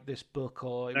write this book,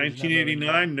 or it was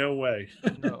 1989? No way.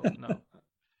 No.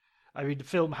 I mean, the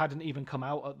film hadn't even come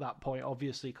out at that point,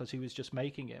 obviously, because he was just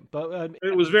making it. But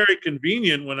it was very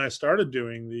convenient when I started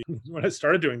doing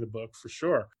the book, for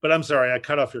sure. But I'm sorry, I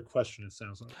cut off your question. It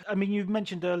sounds like. I mean, you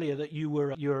mentioned earlier that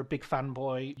you're a big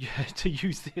fanboy, to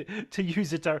use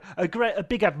a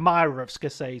big admirer of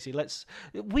Scorsese.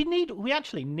 We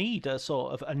actually need a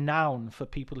sort of a noun for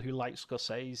people who like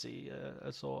Scorsese.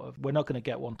 We're not going to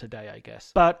get one today, I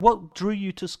guess. But what drew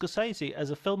you to Scorsese as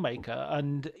a filmmaker,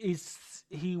 and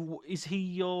is he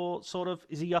your sort of,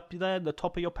 is he up there at the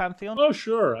top of your pantheon? Oh,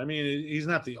 sure. I mean, he's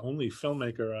not the only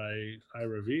filmmaker I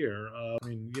revere. I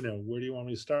mean, where do you want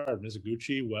me to start?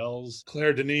 Mizoguchi, Wells,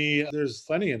 Claire Denis. There's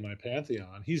plenty in my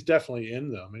pantheon. He's definitely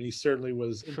in them, and he certainly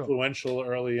was influential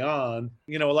early on.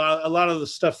 A lot of the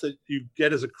stuff that you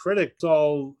get as a critic,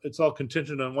 it's all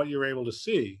contingent on what you're able to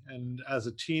see. And as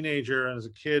a teenager and as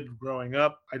a kid growing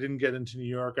up, I didn't get into New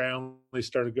York. I only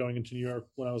started going into New York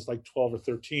when I was like 12 or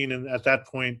 13, and at that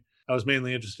point, I was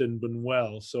mainly interested in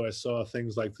Buñuel, so I saw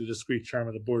things like The Discreet Charm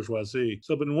of the Bourgeoisie.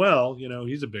 So Buñuel,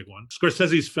 he's a big one.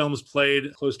 Scorsese's films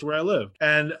played close to where I lived.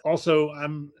 And also,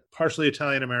 I'm partially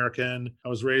Italian-American. I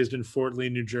was raised in Fort Lee,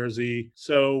 New Jersey.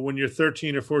 So when you're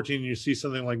 13 or 14, and you see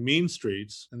something like Mean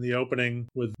Streets and the opening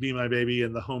with Be My Baby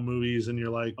and the home movies, and you're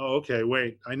like, oh, okay,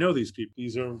 wait, I know these people.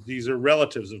 These are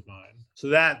relatives of mine. So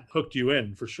that hooked you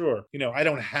in for sure. I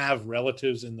don't have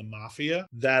relatives in the mafia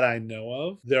that I know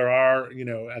of. There are,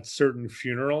 at certain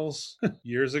funerals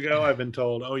years ago, I've been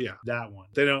told, oh yeah, that one.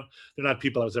 They're not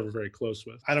people I was ever very close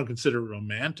with. I don't consider it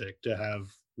romantic to have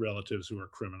relatives who are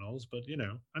criminals, but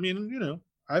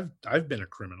I've been a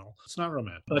criminal. It's not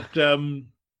romantic.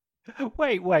 But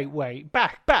wait,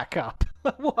 back up.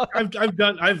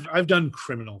 I've done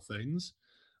criminal things.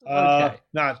 Okay.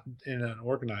 Not in an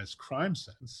organized crime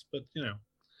sense, but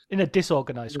in a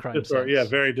disorganized crime sense. Yeah,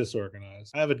 very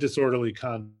disorganized. I have a disorderly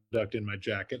conduct in my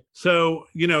jacket. So,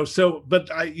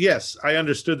 but I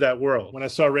understood that world. When I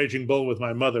saw Raging Bull with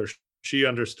my mother, she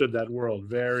understood that world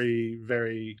very,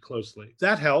 very closely.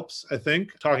 That helps, I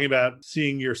think, talking about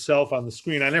seeing yourself on the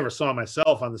screen. I never saw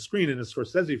myself on the screen in a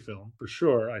Scorsese film, for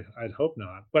sure. I'd hope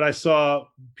not. But I saw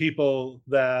people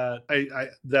that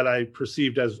I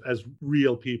perceived as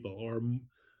real people, or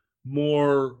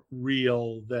more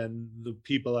real than the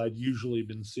people I'd usually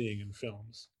been seeing in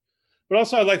films. But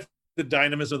also, I like the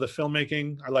dynamism of the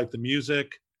filmmaking. I like the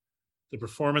music. The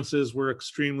performances were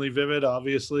extremely vivid,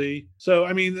 obviously. So,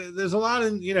 I mean, there's a lot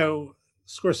in,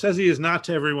 Scorsese is not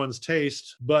to everyone's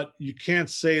taste, but you can't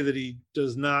say that he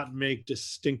does not make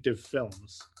distinctive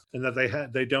films and that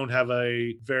they don't have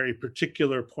a very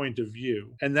particular point of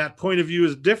view. And that point of view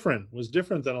was different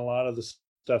than a lot of the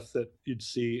stuff that you'd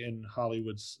see in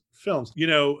Hollywood's films.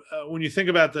 When you think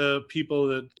about the people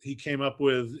that he came up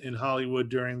with in Hollywood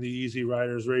during the Easy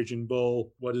Riders, Raging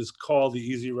Bull, what is called the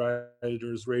Easy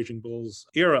Riders, Raging Bulls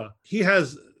era, he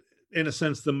has, in a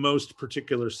sense, the most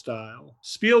particular style.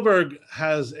 Spielberg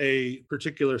has a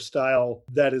particular style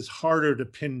that is harder to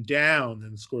pin down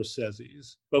than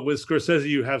Scorsese's. But with Scorsese,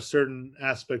 you have certain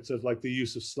aspects of like the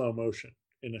use of slow motion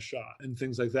in a shot and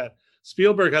things like that.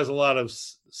 Spielberg has a lot of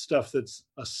stuff that's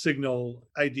a signal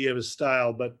idea of his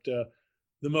style, but the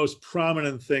most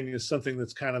prominent thing is something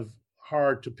that's kind of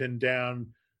hard to pin down,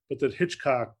 but that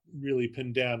Hitchcock really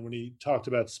pinned down when he talked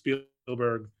about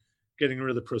Spielberg getting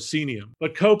rid of the proscenium.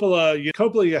 But Coppola,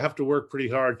 you have to work pretty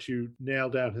hard to nail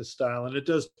down his style, and it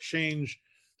does change.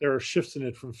 There are shifts in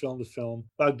it from film to film.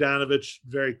 Bogdanovich,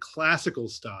 very classical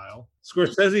style.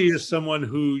 Scorsese is someone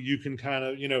who you can kind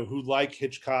of, who like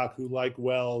Hitchcock, who like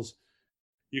Wells,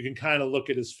 you can kind of look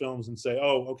at his films and say,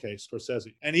 oh, okay,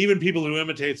 Scorsese. And even people who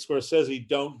imitate Scorsese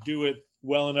don't do it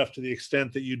well enough to the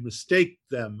extent that you'd mistake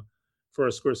them for a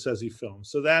Scorsese film.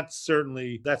 So that's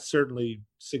certainly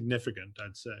significant,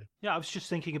 I'd say. Yeah, I was just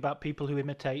thinking about people who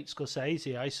imitate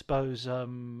Scorsese. I suppose,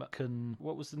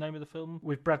 what was the name of the film?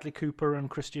 With Bradley Cooper and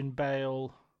Christian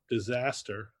Bale.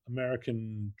 Disaster.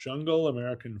 American Jungle,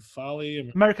 American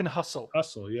Folly. American Hustle.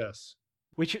 Hustle, yes.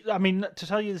 Which, I mean, to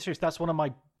tell you the truth, that's one of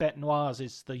my bête noirs,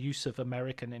 is the use of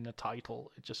American in the title.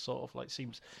 It just sort of like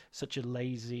seems such a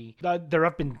lazy... There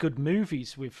have been good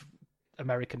movies with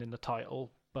American in the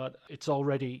title, but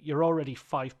you're already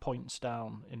 5 points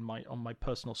down on my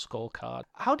personal scorecard.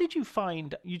 How did you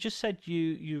find? You just said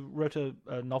you wrote a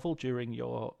novel during the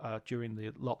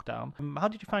lockdown. How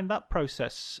did you find that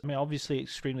process? I mean, obviously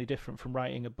extremely different from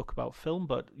writing a book about film,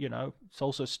 but it's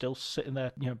also still sitting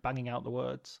there, banging out the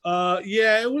words.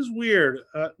 Yeah, it was weird.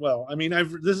 Well, I mean,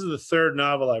 this is the third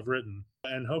novel I've written.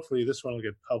 and hopefully this one will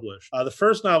get published. The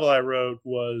first novel I wrote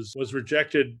was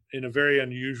rejected in a very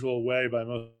unusual way by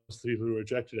most of the people who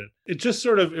rejected it.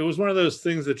 It was one of those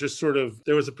things that just sort of,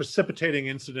 there was a precipitating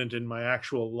incident in my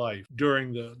actual life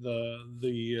during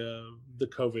the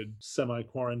COVID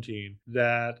semi-quarantine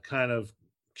that kind of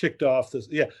kicked off this.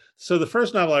 Yeah. So the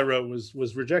first novel I wrote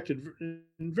was rejected in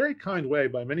a very kind way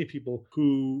by many people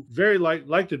who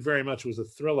liked it very much. It was a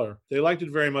thriller. They liked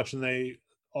it very much, and they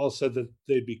all said that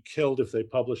they'd be killed if they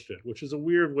published it, which is a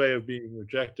weird way of being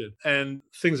rejected. And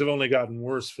things have only gotten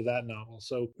worse for that novel.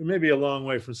 So we may be a long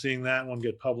way from seeing that one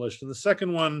get published. And the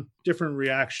second one, different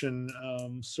reaction,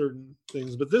 certain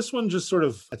things. But this one just sort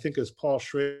of, I think as Paul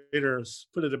Schrader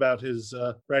put it about his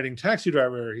writing Taxi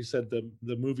Driver, he said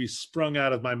the movie sprung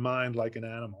out of my mind like an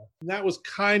animal. And that was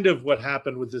kind of what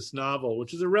happened with this novel,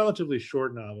 which is a relatively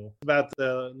short novel, about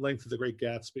the length of The Great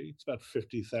Gatsby. It's about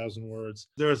 50,000 words.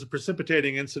 There was a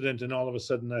precipitating incident, and all of a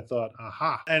sudden I thought,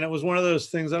 aha. And it was one of those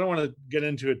things, I don't want to get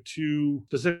into it too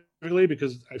specifically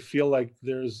because I feel like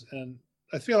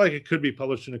it could be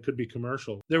published and it could be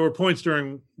commercial. There were points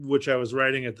during which I was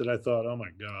writing it that I thought, oh my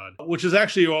God, which is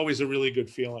actually always a really good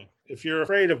feeling. If you're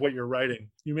afraid of what you're writing,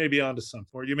 you may be onto something,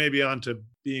 or you may be onto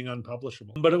being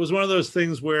unpublishable. But it was one of those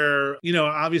things where,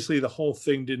 obviously the whole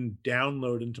thing didn't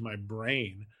download into my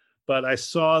brain, but I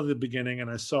saw the beginning and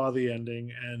I saw the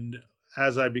ending, and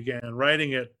as I began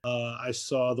writing it, I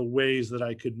saw the ways that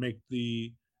I could make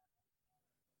the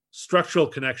structural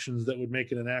connections that would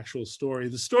make it an actual story.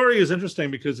 The story is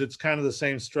interesting because it's kind of the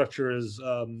same structure as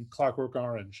Clockwork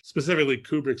Orange, specifically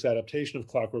Kubrick's adaptation of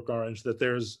Clockwork Orange, that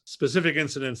there's specific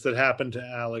incidents that happen to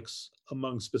Alex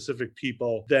among specific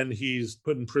people. Then he's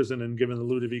put in prison and given the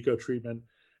Ludovico treatment.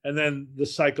 And then the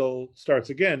cycle starts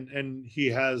again, and he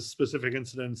has specific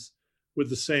incidents with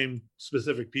the same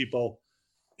specific people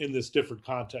in this different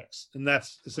context. And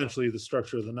that's essentially the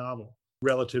structure of the novel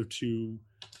relative to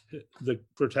the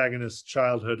protagonist's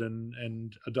childhood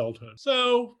and adulthood.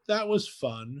 So that was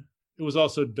fun. It was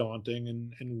also daunting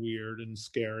and weird and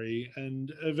scary.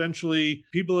 And eventually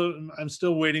I'm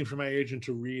still waiting for my agent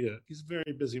to read it. He's a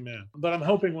very busy man. But I'm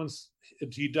hoping once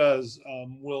he does,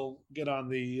 we'll get on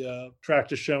the track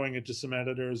to showing it to some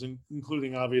editors,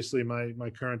 including obviously my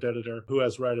current editor, who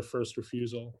has right of first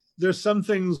refusal. There's some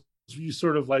things you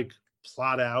sort of like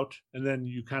plot out and then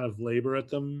you kind of labor at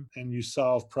them and you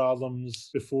solve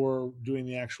problems before doing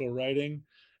the actual writing.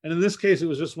 And in this case, it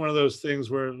was just one of those things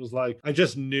where it was like, I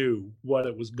just knew what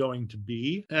it was going to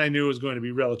be. And I knew it was going to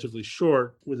be relatively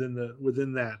short within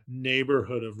that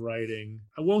neighborhood of writing.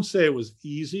 I won't say it was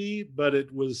easy, but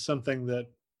it was something that,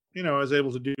 I was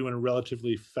able to do in a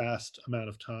relatively fast amount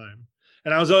of time.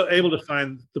 And I was able to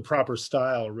find the proper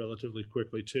style relatively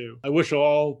quickly, too. I wish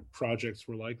all projects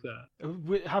were like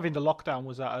that. Having the lockdown,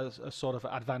 was that a sort of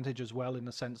advantage as well, in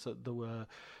the sense that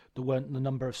there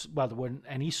weren't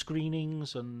any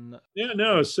screenings? And yeah,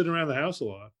 no, I was sitting around the house a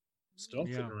lot. Still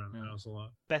sitting around the house a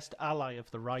lot. Best ally of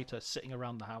the writer, sitting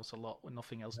around the house a lot with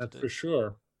nothing else to do. That's for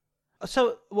sure.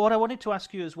 So what I wanted to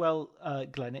ask you as well,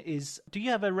 Glenn, is do you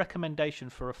have a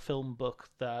recommendation for a film book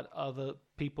that other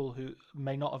people who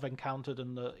may not have encountered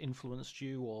and that influenced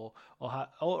you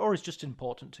or is just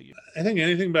important to you? I think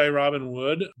anything by Robin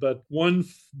Wood, but one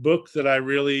book that I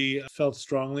really felt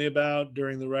strongly about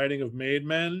during the writing of Made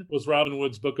Men was Robin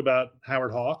Wood's book about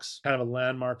Howard Hawks, kind of a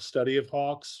landmark study of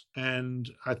Hawks. And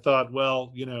I thought,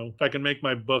 well, if I can make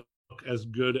my book as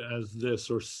good as this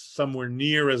or somewhere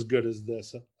near as good as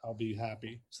this, I'll be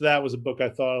happy. So that was a book I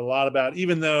thought a lot about,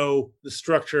 even though the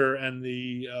structure and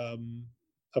the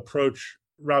approach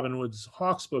Robin Wood's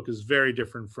Hawks book is very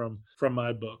different from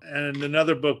my book. And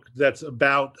another book that's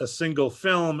about a single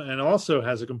film and also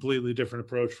has a completely different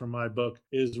approach from my book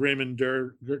is Raymond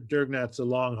Durgnat's A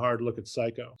Long Hard Look at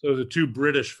Psycho. So those are two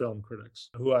British film critics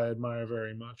who I admire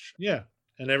very much. Yeah.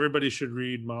 And everybody should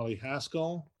read Molly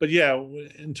Haskell. But yeah,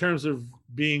 in terms of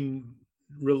being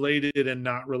related and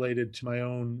not related to my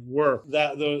own work,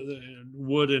 that the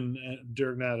Wood and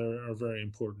Durgnat are very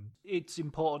important. It's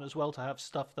important as well to have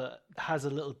stuff that has a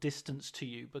little distance to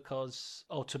you, because,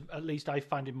 or to at least I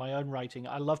find in my own writing,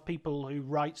 I love people who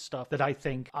write stuff that I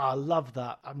think, I love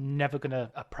that. I'm never going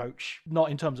to approach, not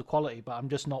in terms of quality, but I'm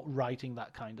just not writing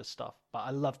that kind of stuff. But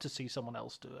I love to see someone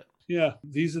else do it. Yeah,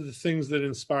 these are the things that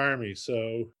inspire me.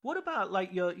 So what about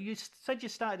like you said you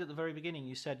started at the very beginning.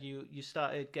 You said you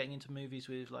started getting into movies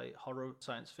with like horror,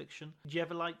 science fiction. Did you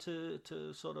ever like to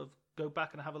sort of go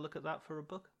back and have a look at that for a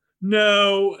book?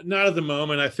 No, not at the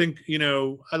moment. I think,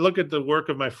 I look at the work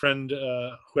of my friend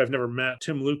who I've never met,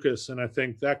 Tim Lucas, and I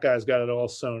think that guy's got it all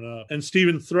sewn up. And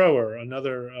Stephen Thrower,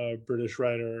 another British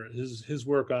writer, his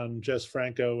work on Jess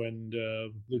Franco and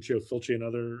Lucio Fulci and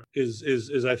other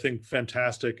is I think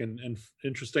fantastic and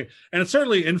interesting. And it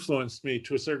certainly influenced me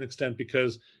to a certain extent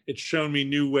because it's shown me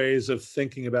new ways of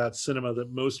thinking about cinema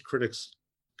that most critics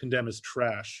condemn as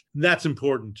trash. That's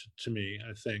important to me,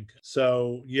 I think.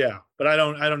 So yeah, but I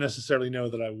don't necessarily know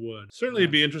that I would. Certainly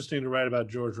it'd be interesting to write about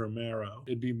George Romero.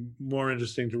 It'd be more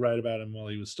interesting to write about him while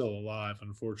he was still alive.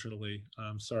 Unfortunately,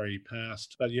 I'm sorry he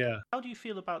passed. But yeah. How do you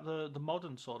feel about the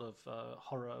modern sort of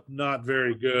horror? Not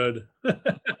very good.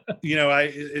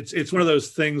 It's one of those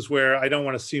things where I don't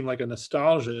want to seem like a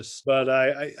nostalgist, but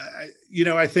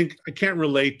I think I can't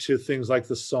relate to things like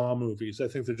the Saw movies. I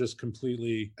think they're just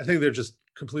completely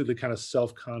kind of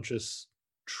self-conscious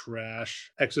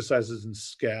trash, exercises in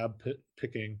scab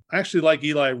picking. I actually like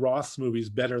Eli Roth's movies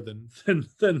better than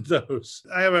those.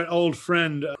 I have an old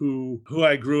friend who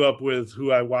I grew up with,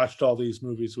 who I watched all these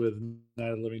movies with,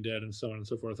 Night of the Living Dead and so on and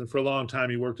so forth. And for a long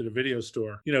time, he worked at a video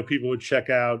store. People would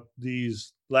check out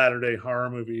these latter-day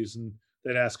horror movies and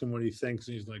they'd ask him what he thinks,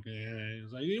 and he's like,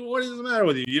 what is the matter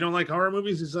with you? You don't like horror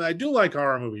movies? He said, I do like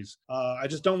horror movies. I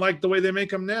just don't like the way they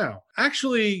make them now.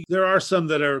 Actually, there are some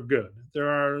that are good. There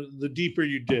are The Deeper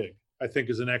You Dig, I think,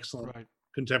 is an excellent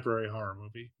contemporary horror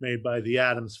movie made by the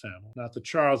Addams family. Not the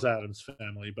Charles Addams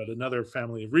family, but another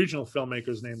family of regional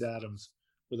filmmakers named Addams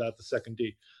without the second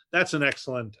D. That's an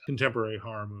excellent contemporary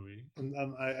horror movie.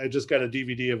 I just got a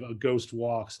DVD of A Ghost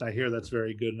Walks, and I hear that's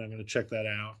very good, and I'm going to check that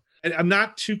out. And I'm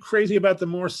not too crazy about the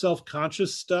more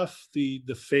self-conscious stuff, the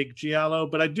fake giallo,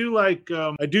 but I do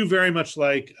very much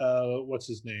like, what's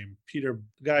his name? Peter,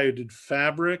 the guy who did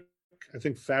Fabric. I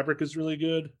think Fabric is really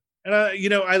good. And,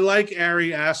 I like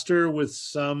Ari Aster with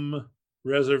some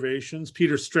reservations.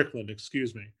 Peter Strickland,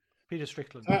 excuse me. Peter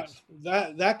Strickland.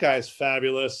 That guy's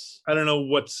fabulous. I don't know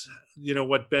what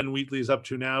Ben Wheatley's up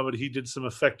to now, but he did some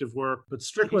effective work. But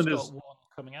Strickland He's got one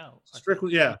coming out.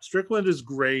 Strickland is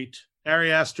great.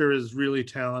 Ari Aster is really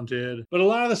talented, but a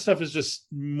lot of the stuff is just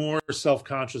more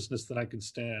self-consciousness than I can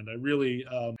stand. I really,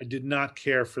 I did not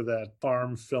care for that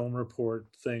Farm Film Report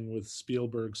thing with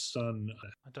Spielberg's son.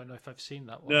 I don't know if I've seen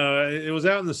that one. No, it was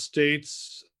out in the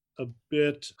States a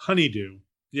bit. Honeydew.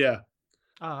 Yeah.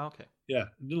 Ah, okay. Yeah,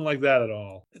 didn't like that at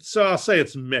all. So I'll say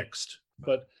it's mixed,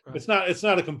 but it's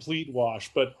not a complete wash,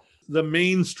 but the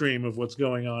mainstream of what's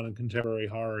going on in contemporary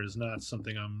horror is not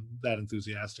something I'm that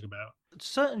enthusiastic about.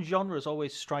 Certain genres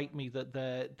always strike me that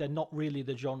they're not really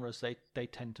the genres they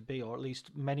tend to be, or at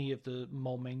least many of the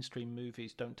more mainstream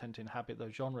movies don't tend to inhabit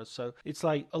those genres. So it's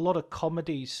like a lot of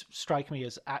comedies strike me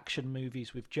as action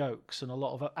movies with jokes, and a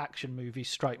lot of action movies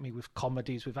strike me with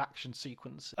comedies with action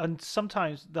sequence. And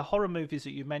sometimes the horror movies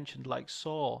that you mentioned, like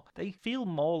Saw, they feel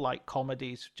more like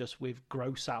comedies just with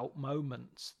gross out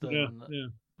moments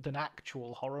than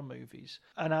actual horror movies.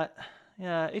 And I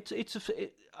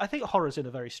think horror's in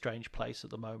a very strange place at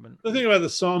the moment. The thing about the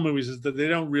Saw movies is that they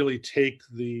don't really take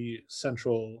the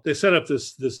central. They set up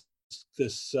this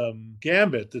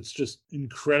gambit that's just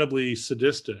incredibly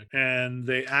sadistic, and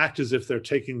they act as if they're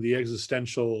taking the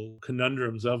existential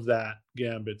conundrums of that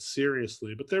gambit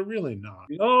seriously, but they're really not.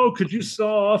 Oh, could you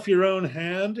saw off your own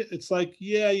hand? It's like,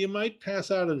 yeah, you might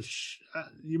pass out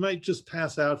you might just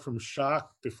pass out from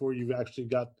shock before you've actually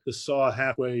got the saw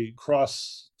halfway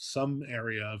across some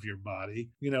area of your body.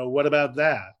 What about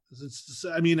that? It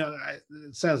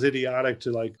sounds idiotic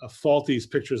to fault these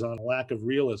pictures on a lack of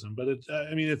realism, but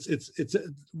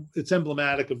it's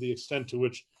emblematic of the extent to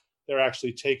which they're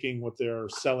actually taking what they're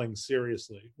selling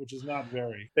seriously, which is not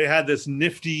very. They had this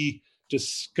nifty,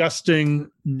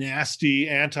 disgusting, nasty,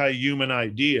 anti-human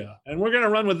idea, and we're going to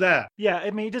run with that. Yeah,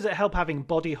 does it help having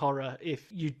body horror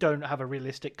if you don't have a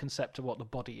realistic concept of what the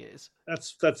body is?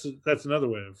 That's another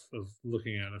way of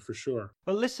looking at it, for sure.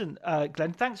 Well, listen,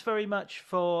 Glenn, thanks very much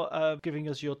for giving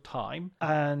us your time,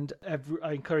 and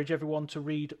I encourage everyone to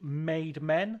read Made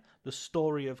Men, the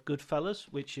story of Goodfellas,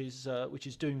 which is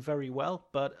doing very well.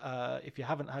 But if you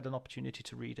haven't had an opportunity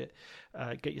to read it,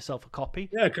 get yourself a copy.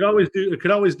 Yeah, it could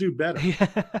always do better.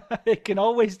 It can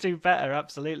always do better.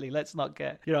 Absolutely. Let's not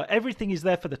get everything is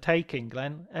there for the taking,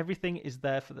 Glenn. Everything is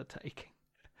there for the taking.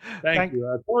 Thank you.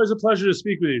 It's always a pleasure to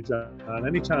speak with you, John.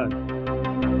 Anytime.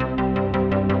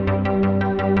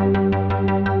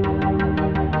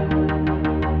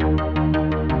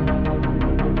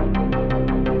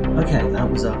 Okay, that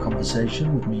was our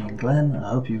conversation with me and Glenn.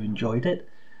 I hope you enjoyed it.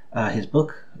 His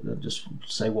book, just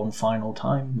say one final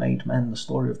time, Made Men, the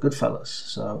story of Goodfellas.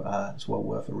 So it's well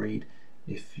worth a read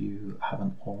if you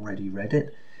haven't already read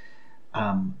it.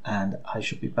 And I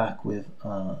should be back with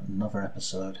another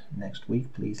episode next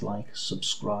week. Please like,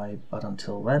 subscribe, but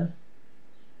until then,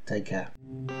 take care.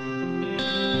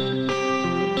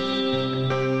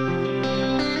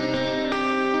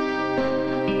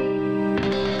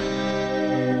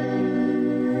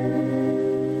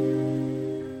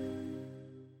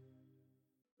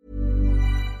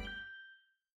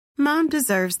 Mom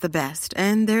deserves the best,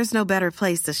 and there's no better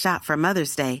place to shop for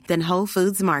Mother's Day than Whole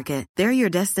Foods Market. They're your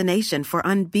destination for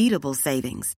unbeatable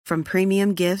savings, from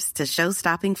premium gifts to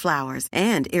show-stopping flowers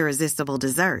and irresistible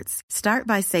desserts. Start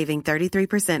by saving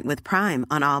 33% with Prime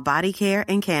on all body care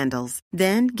and candles.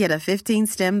 Then get a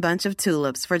 15-stem bunch of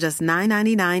tulips for just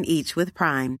 $9.99 each with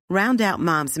Prime. Round out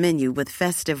Mom's menu with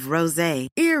festive rosé,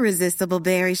 irresistible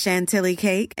berry chantilly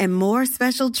cake, and more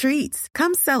special treats.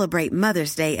 Come celebrate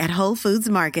Mother's Day at Whole Foods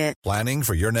Market. Planning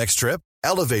for your next trip?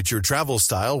 Elevate your travel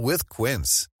style with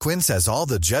Quince. Quince has all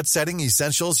the jet-setting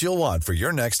essentials you'll want for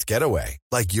your next getaway,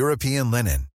 like European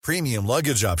linen, premium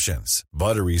luggage options,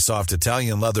 buttery soft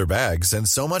Italian leather bags, and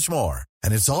so much more.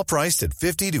 And it's all priced at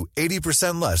 50 to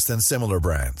 80% less than similar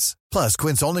brands. Plus,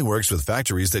 Quince only works with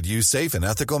factories that use safe and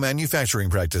ethical manufacturing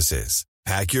practices.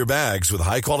 Pack your bags with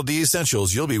high-quality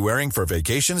essentials you'll be wearing for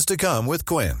vacations to come with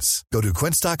Quince. Go to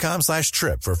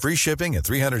quince.com/trip for free shipping and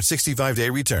 365-day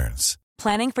returns.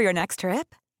 Planning for your next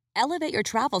trip? Elevate your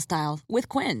travel style with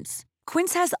Quince.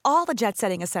 Quince has all the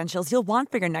jet-setting essentials you'll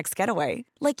want for your next getaway,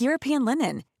 like European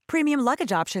linen, premium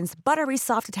luggage options, buttery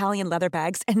soft Italian leather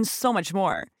bags, and so much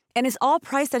more. And is all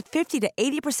priced at 50 to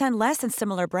 80% less than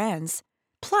similar brands.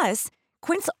 Plus,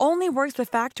 Quince only works with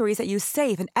factories that use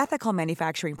safe and ethical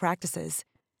manufacturing practices.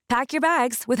 Pack your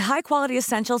bags with high-quality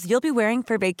essentials you'll be wearing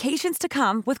for vacations to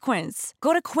come with Quince.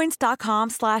 Go to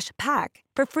quince.com/pack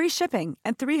for free shipping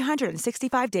and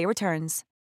 365-day returns.